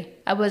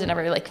I wasn't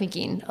ever like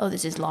thinking, oh,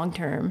 this is long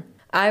term.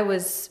 I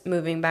was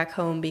moving back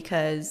home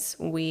because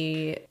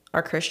we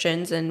are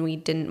Christians and we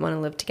didn't want to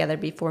live together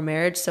before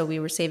marriage. So we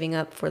were saving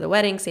up for the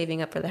wedding,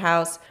 saving up for the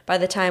house. By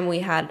the time we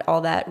had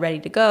all that ready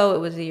to go, it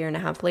was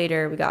 1.5 years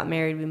later. We got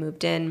married, we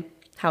moved in,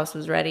 house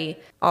was ready,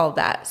 all of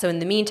that. So in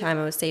the meantime,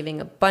 I was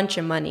saving a bunch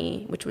of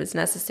money, which was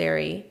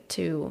necessary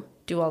to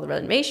do all the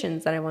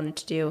renovations that I wanted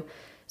to do.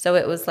 So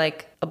it was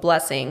like a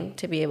blessing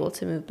to be able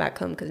to move back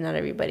home because not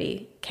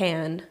everybody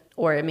can,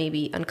 or it may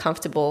be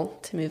uncomfortable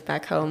to move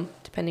back home,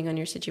 depending on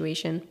your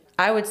situation.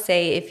 I would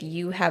say if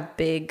you have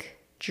big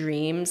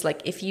dreams,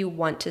 like if you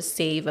want to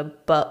save a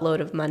buttload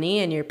of money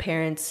and your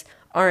parents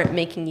aren't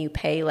making you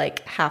pay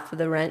like half of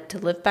the rent to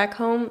live back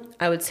home,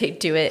 I would say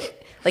do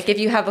it. Like if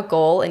you have a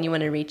goal and you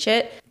want to reach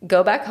it,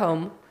 go back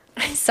home,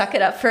 suck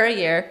it up for 1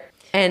 year,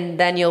 and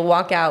then you'll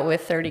walk out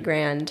with 30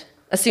 grand,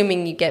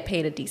 assuming you get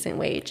paid a decent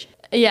wage.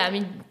 Yeah, I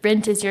mean,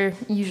 rent is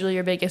usually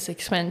your biggest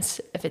expense.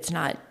 If it's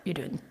not, you're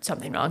doing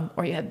something wrong,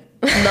 or you have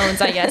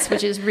loans, I guess,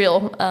 which is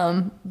real.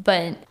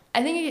 But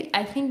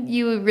I think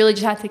you really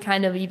just have to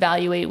kind of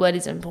evaluate what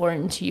is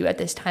important to you at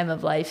this time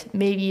of life.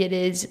 Maybe it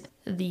is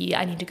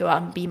I need to go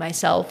out and be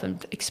myself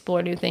and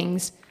explore new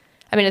things.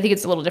 I mean, I think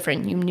it's a little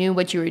different. You knew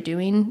what you were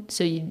doing,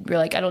 so you were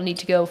like, I don't need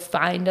to go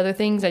find other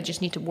things. I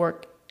just need to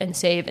work and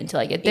save until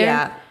I get there.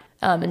 Yeah.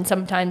 And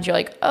sometimes you're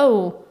like,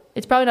 oh,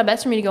 it's probably not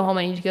best for me to go home.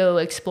 I need to go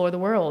explore the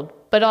world.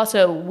 But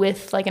also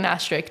with like an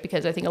asterisk,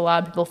 because I think a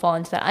lot of people fall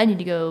into that. I need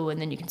to go,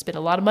 and then you can spend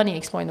a lot of money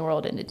exploring the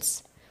world. And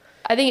it's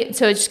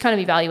just kind of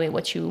evaluate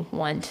what you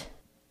want.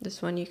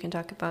 This one you can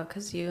talk about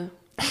because you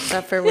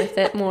suffer with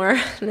it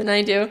more than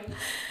I do.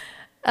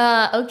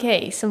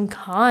 Okay, some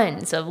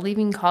cons of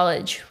leaving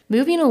college.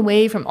 Moving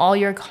away from all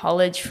your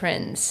college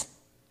friends.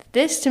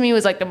 This to me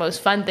was like the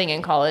most fun thing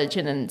in college,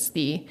 and then it's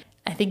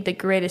I think the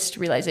greatest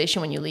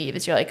realization when you leave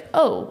is you're like,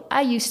 oh,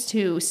 I used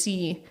to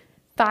see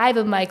 5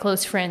 of my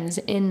close friends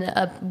in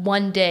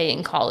one day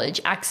in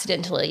college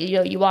accidentally. You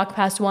know, you walk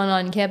past one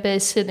on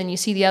campus, and then you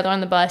see the other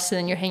on the bus, and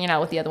then you're hanging out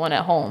with the other one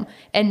at home.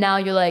 And now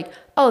you're like,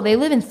 oh, they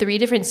live in 3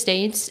 different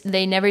states.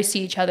 They never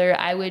see each other.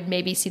 I would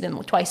maybe see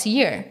them twice a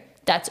year.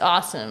 That's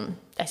awesome.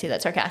 I say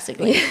that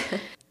sarcastically.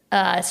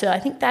 So I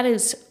think that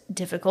is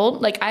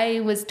difficult. Like,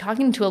 I was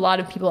talking to a lot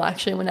of people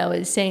actually when I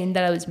was saying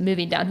that I was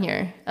moving down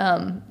here.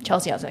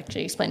 Chelsea, I was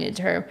actually explaining it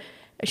to her.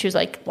 She was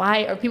like,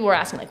 why? Or people were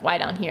asking, like, why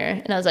down here?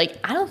 And I was like,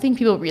 I don't think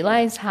people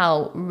realize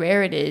how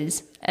rare it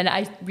is. And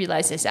I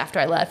realized this after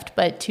I left.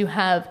 But to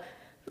have,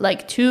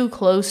 like, 2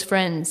 close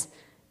friends,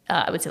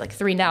 I would say, like,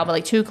 3 now, but,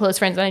 like, 2 close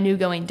friends that I knew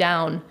going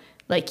down,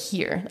 like,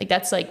 here. Like,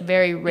 that's, like,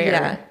 very rare.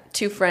 Yeah.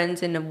 2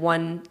 friends in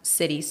one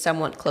city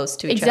somewhat close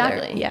to each other.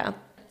 Exactly. Yeah.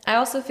 I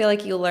also feel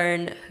like you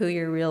learn who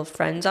your real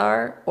friends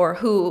are, or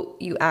who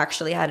you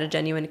actually had a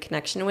genuine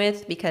connection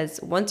with, because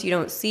once you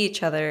don't see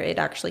each other, it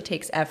actually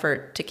takes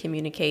effort to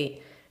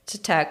communicate, to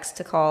text,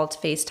 to call, to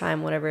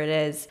FaceTime, whatever it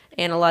is.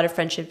 And a lot of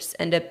friendships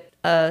end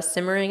up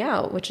simmering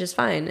out, which is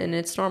fine, and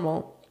it's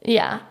normal.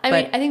 Yeah. I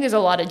mean, I think there's a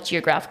lot of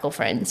geographical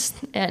friends,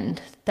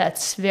 and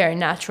that's very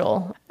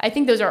natural. I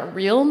think those aren't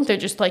real. They're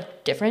just,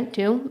 like, different,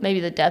 too. Maybe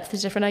the depth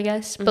is different, I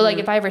guess. But, like,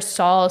 if I ever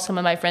saw some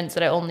of my friends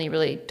that I only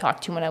really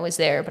talked to when I was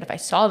there, but if I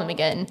saw them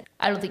again,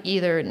 I don't think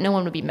no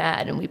one would be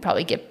mad, and we'd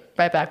probably get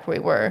right back where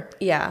we were.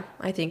 Yeah,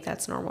 I think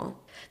that's normal.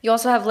 You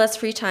also have less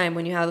free time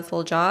when you have a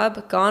full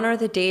job. Gone are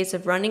the days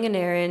of running an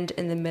errand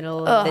in the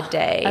middle of the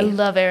day. I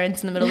love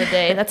errands in the middle of the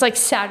day. That's like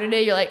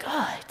Saturday. You're like,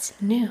 oh, it's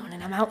noon,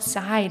 and I'm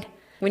outside.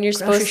 When you're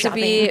supposed to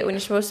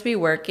be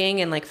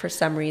working, and, like, for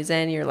some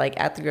reason you're, like,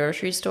 at the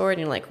grocery store, and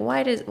you're like,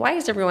 why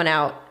is everyone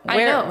out? I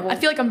know. I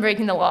feel like I'm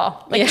breaking the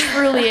law. Like,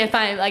 truly, I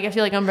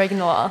feel like I'm breaking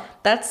the law.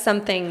 That's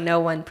something no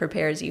one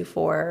prepares you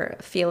for,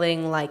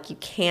 feeling like you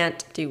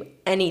can't do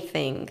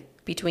anything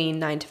between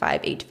 9 to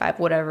 5, 8 to 5,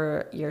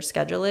 whatever your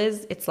schedule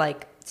is. It's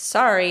like,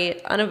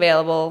 sorry,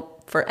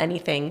 unavailable for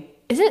anything.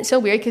 Isn't it so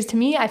weird? Because to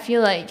me, I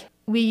feel like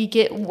we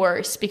get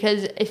worse,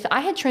 because if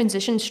I had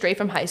transitioned straight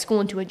from high school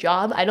into a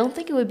job, I don't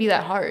think it would be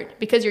that hard,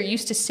 because you're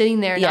used to sitting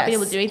there and not being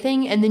able to do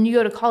anything. And then you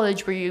go to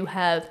college where you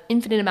have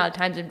infinite amount of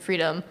time and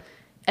freedom,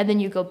 and then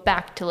you go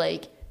back to,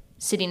 like,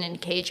 sitting in a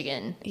cage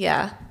again.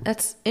 Yeah,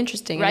 that's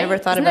interesting. Right? I never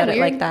thought about it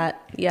like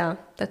that. Yeah,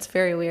 that's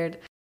very weird.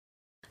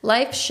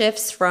 Life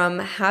shifts from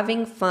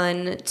having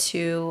fun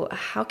to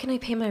how can I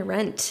pay my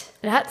rent?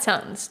 That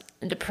sounds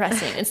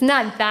depressing. It's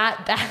not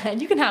that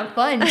bad. You can have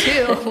fun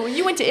too.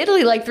 You went to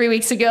Italy like 3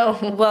 weeks ago.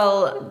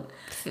 Well,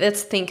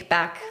 let's think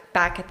back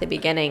at the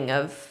beginning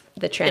of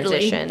the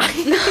transition.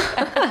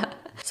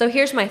 So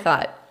here's my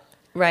thought,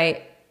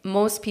 right?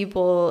 Most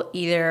people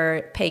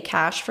either pay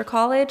cash for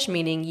college,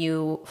 meaning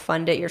you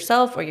fund it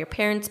yourself or your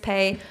parents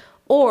pay,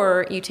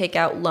 or you take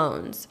out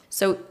loans.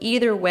 So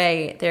either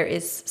way, there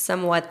is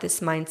somewhat this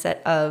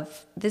mindset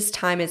of this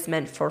time is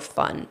meant for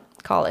fun.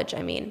 College,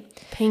 I mean.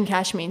 Paying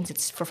cash means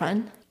it's for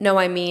fun? No,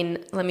 I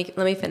mean, let me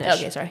finish.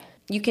 Okay, sorry.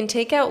 You can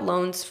take out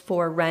loans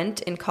for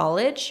rent in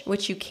college,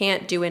 which you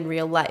can't do in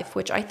real life,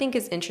 which I think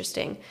is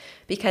interesting,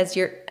 because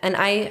and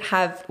I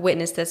have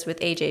witnessed this with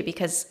AJ,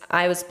 because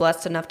I was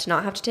blessed enough to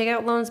not have to take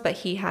out loans, but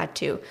he had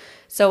to.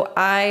 So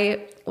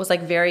I was,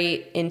 like,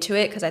 very into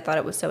it because I thought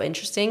it was so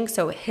interesting.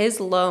 So his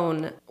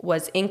loan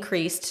was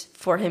increased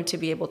for him to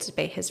be able to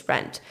pay his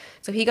rent.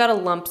 So he got a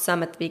lump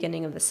sum at the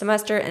beginning of the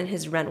semester, and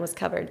his rent was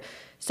covered.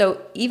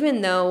 So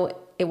even though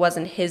it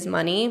wasn't his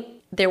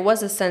money, there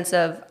was a sense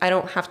of, I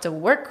don't have to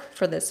work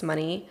for this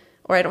money,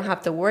 or I don't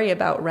have to worry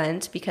about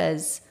rent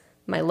because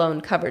my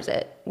loan covers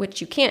it,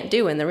 which you can't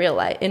do in real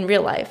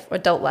life,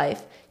 adult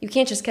life. You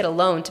can't just get a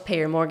loan to pay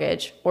your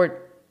mortgage, or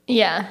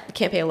you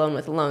can't pay a loan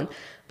with a loan,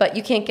 but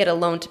you can't get a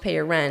loan to pay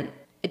your rent.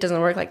 It doesn't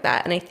work like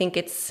that. And I think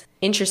it's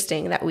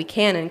interesting that we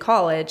can in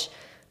college,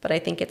 but I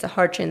think it's a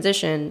hard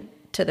transition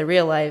to the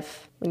real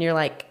life when you're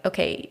like,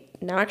 okay,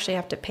 now I actually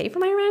have to pay for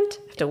my rent?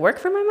 I have to work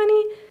for my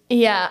money?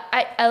 Yeah,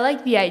 I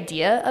like the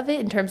idea of it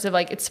in terms of,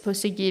 like, it's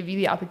supposed to give you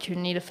the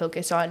opportunity to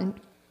focus on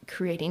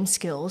creating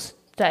skills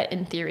that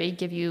in theory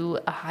give you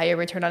a higher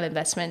return on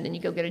investment than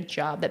you go get a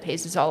job that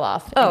pays us all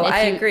off. Oh, I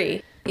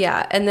agree.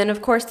 Yeah. And then,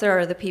 of course, there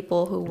are the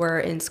people who were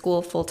in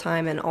school full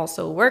time and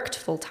also worked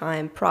full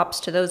time. Props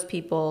to those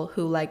people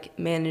who like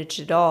managed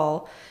it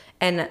all.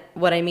 And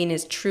what I mean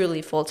is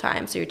truly full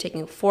time. So you're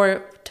taking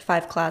 4 to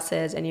 5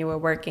 classes and you were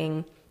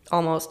working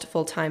almost a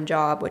full-time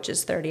job, which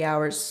is 30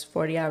 hours,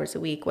 40 hours a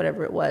week,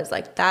 whatever it was.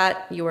 Like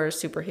that, you were a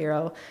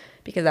superhero,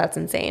 because that's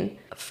insane.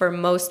 For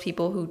most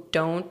people who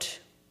don't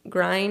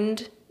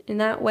grind in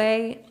that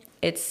way,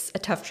 it's a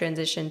tough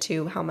transition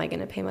to how am I going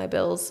to pay my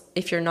bills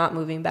if you're not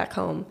moving back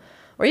home.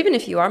 Or even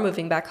if you are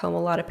moving back home,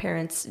 a lot of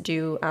parents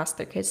do ask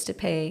their kids to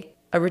pay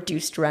a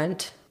reduced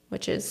rent,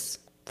 which is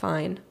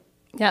fine.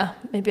 Yeah,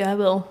 maybe I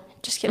will.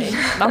 Just kidding.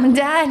 Mom and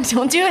Dad,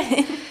 don't do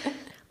it.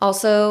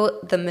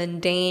 Also, the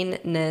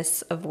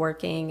mundaneness of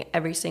working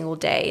every single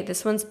day.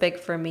 This one's big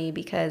for me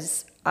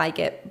because I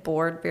get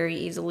bored very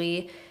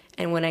easily.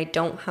 And when I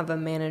don't have a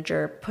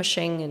manager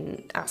pushing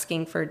and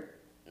asking for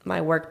my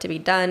work to be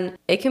done,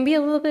 it can be a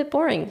little bit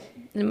boring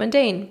and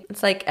mundane.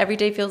 It's like every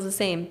day feels the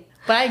same.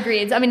 But I agree.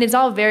 It's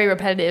all very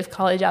repetitive.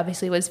 College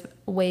obviously was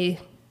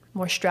way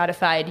more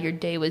stratified. Your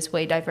day was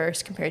way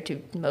diverse compared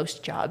to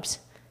most jobs.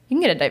 You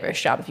can get a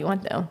diverse job if you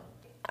want, though.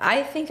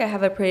 I think I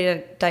have a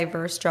pretty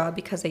diverse job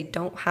because I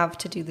don't have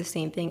to do the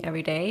same thing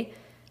every day.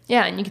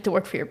 Yeah, and you get to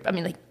work for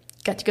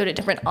got to go to a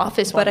different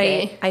office one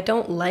day. But I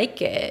don't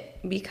like it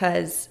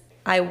because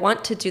I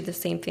want to do the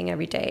same thing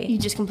every day. You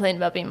just complain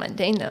about being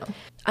mundane, though.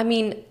 I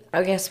mean,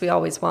 I guess we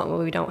always want what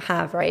we don't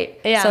have, right?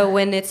 Yeah. So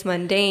when it's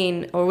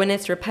mundane or when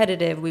it's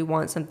repetitive, we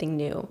want something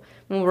new.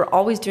 When we're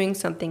always doing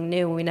something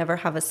new, we never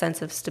have a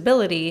sense of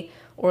stability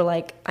or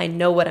like, I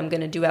know what I'm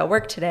going to do at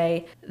work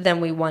today, then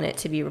we want it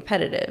to be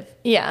repetitive.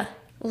 Yeah.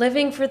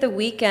 Living for the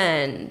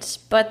weekend,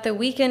 but the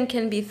weekend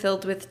can be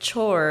filled with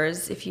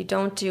chores if you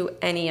don't do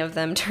any of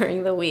them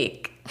during the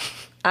week.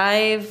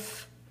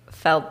 I've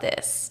felt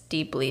this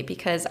deeply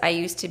because I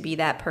used to be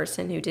that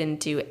person who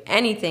didn't do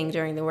anything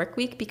during the work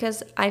week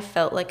because I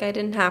felt like I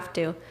didn't have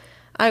to.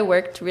 I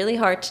worked really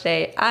hard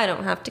today. I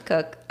don't have to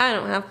cook. I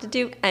don't have to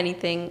do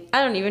anything.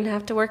 I don't even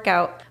have to work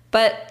out.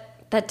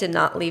 But that did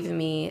not leave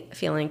me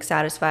feeling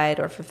satisfied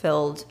or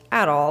fulfilled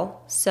at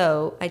all.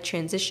 So I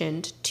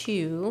transitioned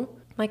to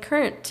my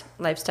current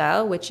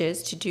lifestyle, which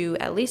is to do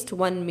at least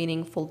one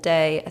meaningful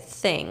day a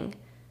thing.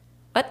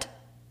 What?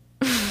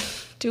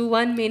 Do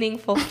one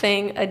meaningful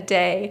thing a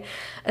day,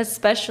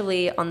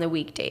 especially on the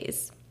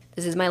weekdays.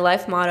 This is my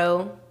life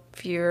motto.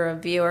 If you're a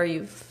viewer,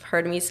 you've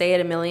heard me say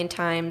it a million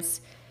times.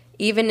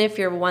 Even if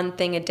your one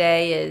thing a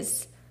day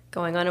is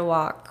going on a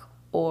walk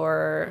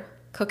or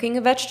cooking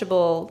a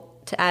vegetable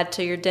to add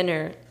to your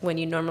dinner when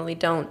you normally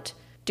don't,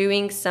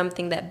 doing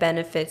something that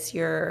benefits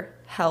your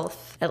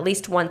health at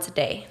least once a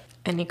day.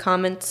 Any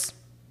comments?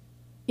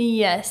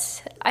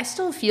 Yes. I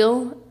still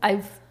feel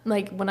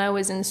when I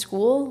was in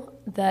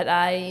school that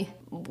I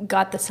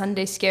got the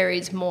Sunday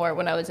scaries more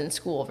when I was in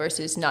school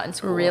versus not in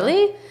school.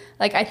 Really?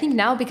 I think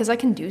now because I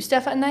can do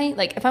stuff at night,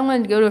 if I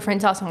wanted to go to a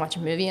friend's house and watch a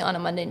movie on a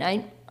Monday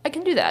night, I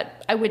can do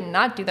that. I would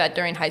not do that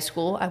during high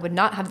school. I would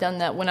not have done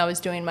that when I was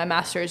doing my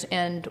master's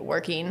and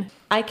working.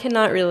 I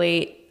cannot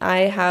relate. I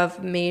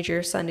have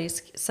major Sunday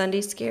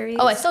scaries.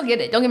 Oh, I still get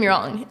it. Don't get me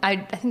wrong. I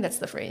think that's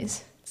the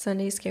phrase.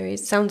 Sunday scaries.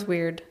 Sounds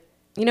weird.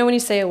 You know when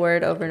you say a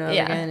word over and over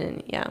again?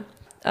 And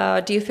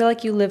yeah. Do you feel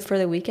like you live for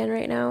the weekend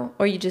right now?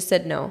 Or you just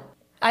said no?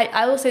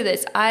 I will say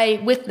this.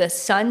 With the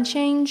sun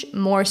change,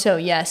 more so,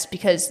 yes,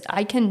 because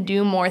I can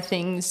do more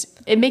things.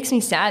 It makes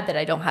me sad that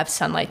I don't have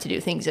sunlight to do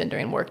things in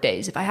during work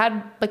days. If I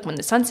had, when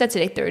the sun sets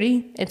at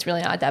 8:30, it's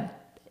really not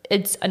that,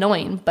 it's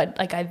annoying, but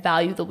I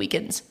value the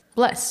weekends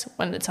less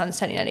when the sun's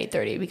setting at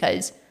 8:30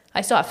 because I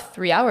still have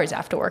 3 hours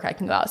after work I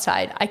can go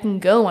outside. I can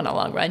go on a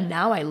long run.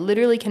 Now I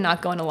literally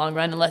cannot go on a long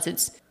run unless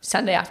it's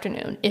Sunday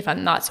afternoon if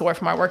I'm not sore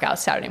from our workout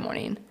Saturday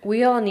morning.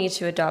 We all need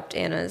to adopt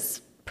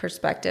Anna's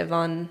perspective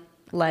on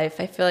life.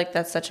 I feel like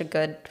that's such a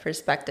good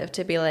perspective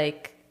to be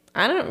like,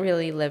 I don't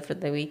really live for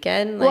the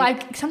weekend.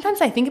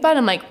 Sometimes I think about it,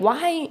 I'm like,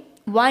 why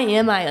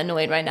am I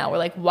annoyed right now?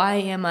 Or why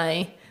am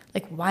I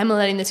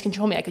letting this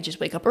control me? I could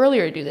just wake up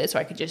earlier to do this, or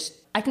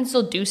I can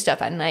still do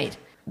stuff at night.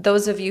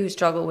 Those of you who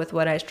struggle with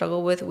what I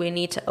struggle with, we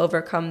need to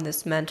overcome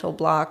this mental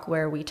block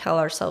where we tell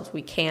ourselves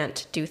we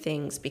can't do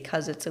things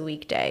because it's a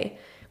weekday.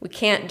 We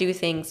can't do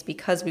things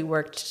because we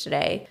worked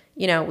today.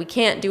 We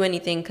can't do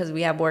anything because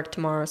we have work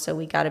tomorrow, so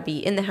we got to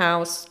be in the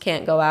house,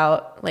 can't go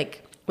out.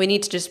 We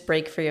need to just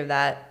break free of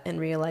that and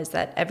realize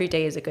that every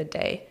day is a good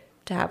day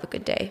to have a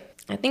good day.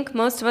 I think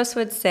most of us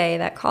would say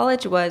that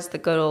college was the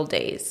good old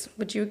days.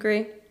 Would you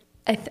agree?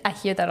 I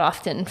hear that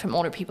often from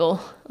older people,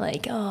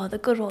 the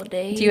good old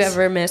days. Do you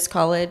ever miss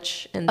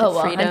college and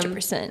the freedom?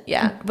 100%.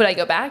 Yeah. Would I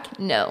go back?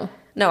 No.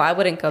 No, I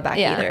wouldn't go back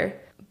either,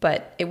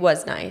 but it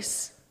was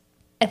nice.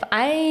 If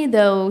I,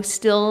 though,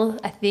 still,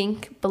 I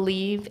think,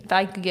 believe if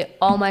I could get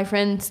all my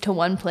friends to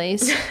one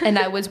place and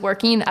I was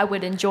working, I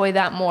would enjoy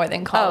that more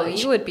than college.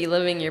 Oh, you would be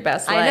living your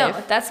best life. I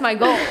know. That's my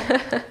goal.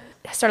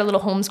 Start a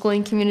little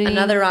homeschooling community.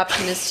 Another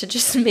option is to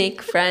just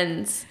make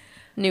friends,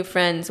 new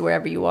friends,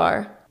 wherever you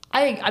are.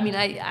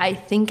 I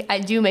think I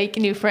do make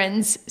new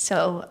friends,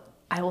 so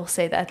I will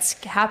say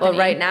that's happening. Well,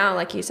 right now,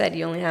 like you said,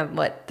 you only have,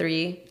 what,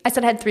 3? I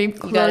said I had 3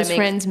 close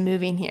friends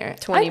moving here.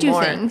 20 I do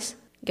more. things.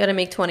 You got to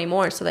make 20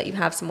 more so that you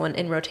have someone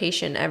in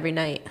rotation every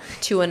night,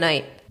 2 a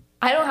night.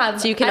 I don't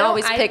have... So you can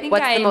always pick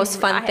what's the most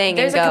fun thing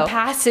and go. There's a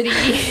capacity.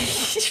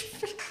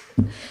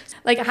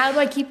 Like, how do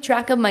I keep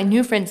track of my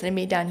new friends that I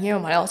made down here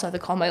when I also have to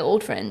call my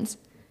old friends?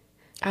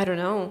 I don't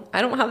know.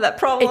 I don't have that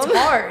problem. It's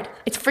hard.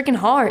 It's freaking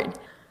hard.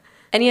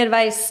 Any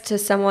advice to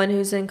someone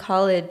who's in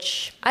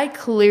college? I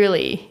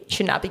clearly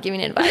should not be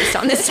giving advice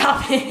on this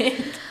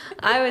topic.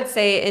 I would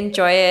say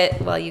enjoy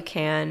it while you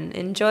can.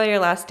 Enjoy your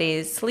last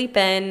days. Sleep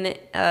in,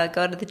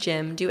 go to the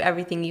gym, do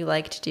everything you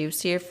like to do,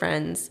 see your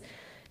friends.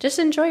 Just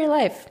enjoy your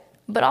life.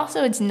 But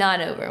also, it's not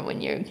over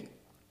when you're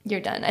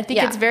done. I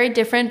think it's very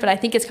different, but I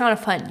think it's kind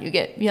of fun. You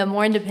have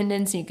more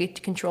independence, and you get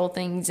to control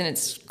things, and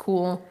it's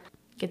cool.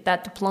 Get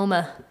that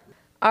diploma.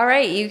 All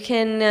right, you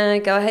can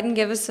go ahead and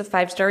give us a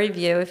 5-star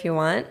review if you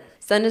want.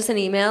 Send us an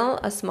email,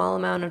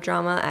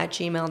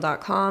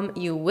 asmallamountofdrama@gmail.com.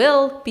 You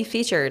will be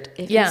featured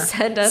if you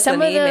send us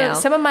an email.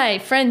 Some of my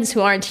friends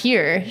who aren't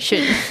here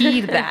should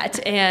heed that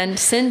and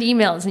send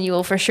emails, and you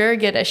will for sure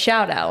get a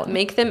shout out.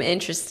 Make them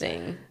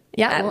interesting,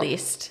 at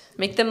least.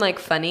 Make them like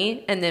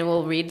funny, and then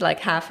we'll read like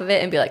half of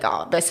it and be like,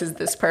 oh, this is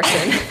this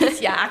person.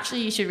 Yeah,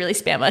 actually, you should really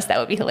spam us. That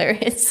would be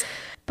hilarious.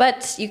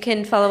 But you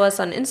can follow us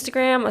on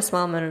Instagram, A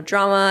Small Amount of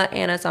Drama.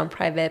 Anna's on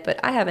private,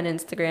 but I have an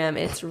Instagram.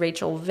 It's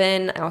Rachel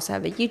Vin. I also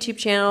have a YouTube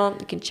channel.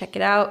 You can check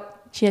it out.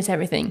 She has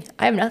everything.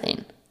 I have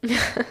nothing.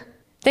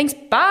 Thanks.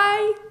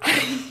 Bye.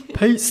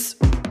 Peace.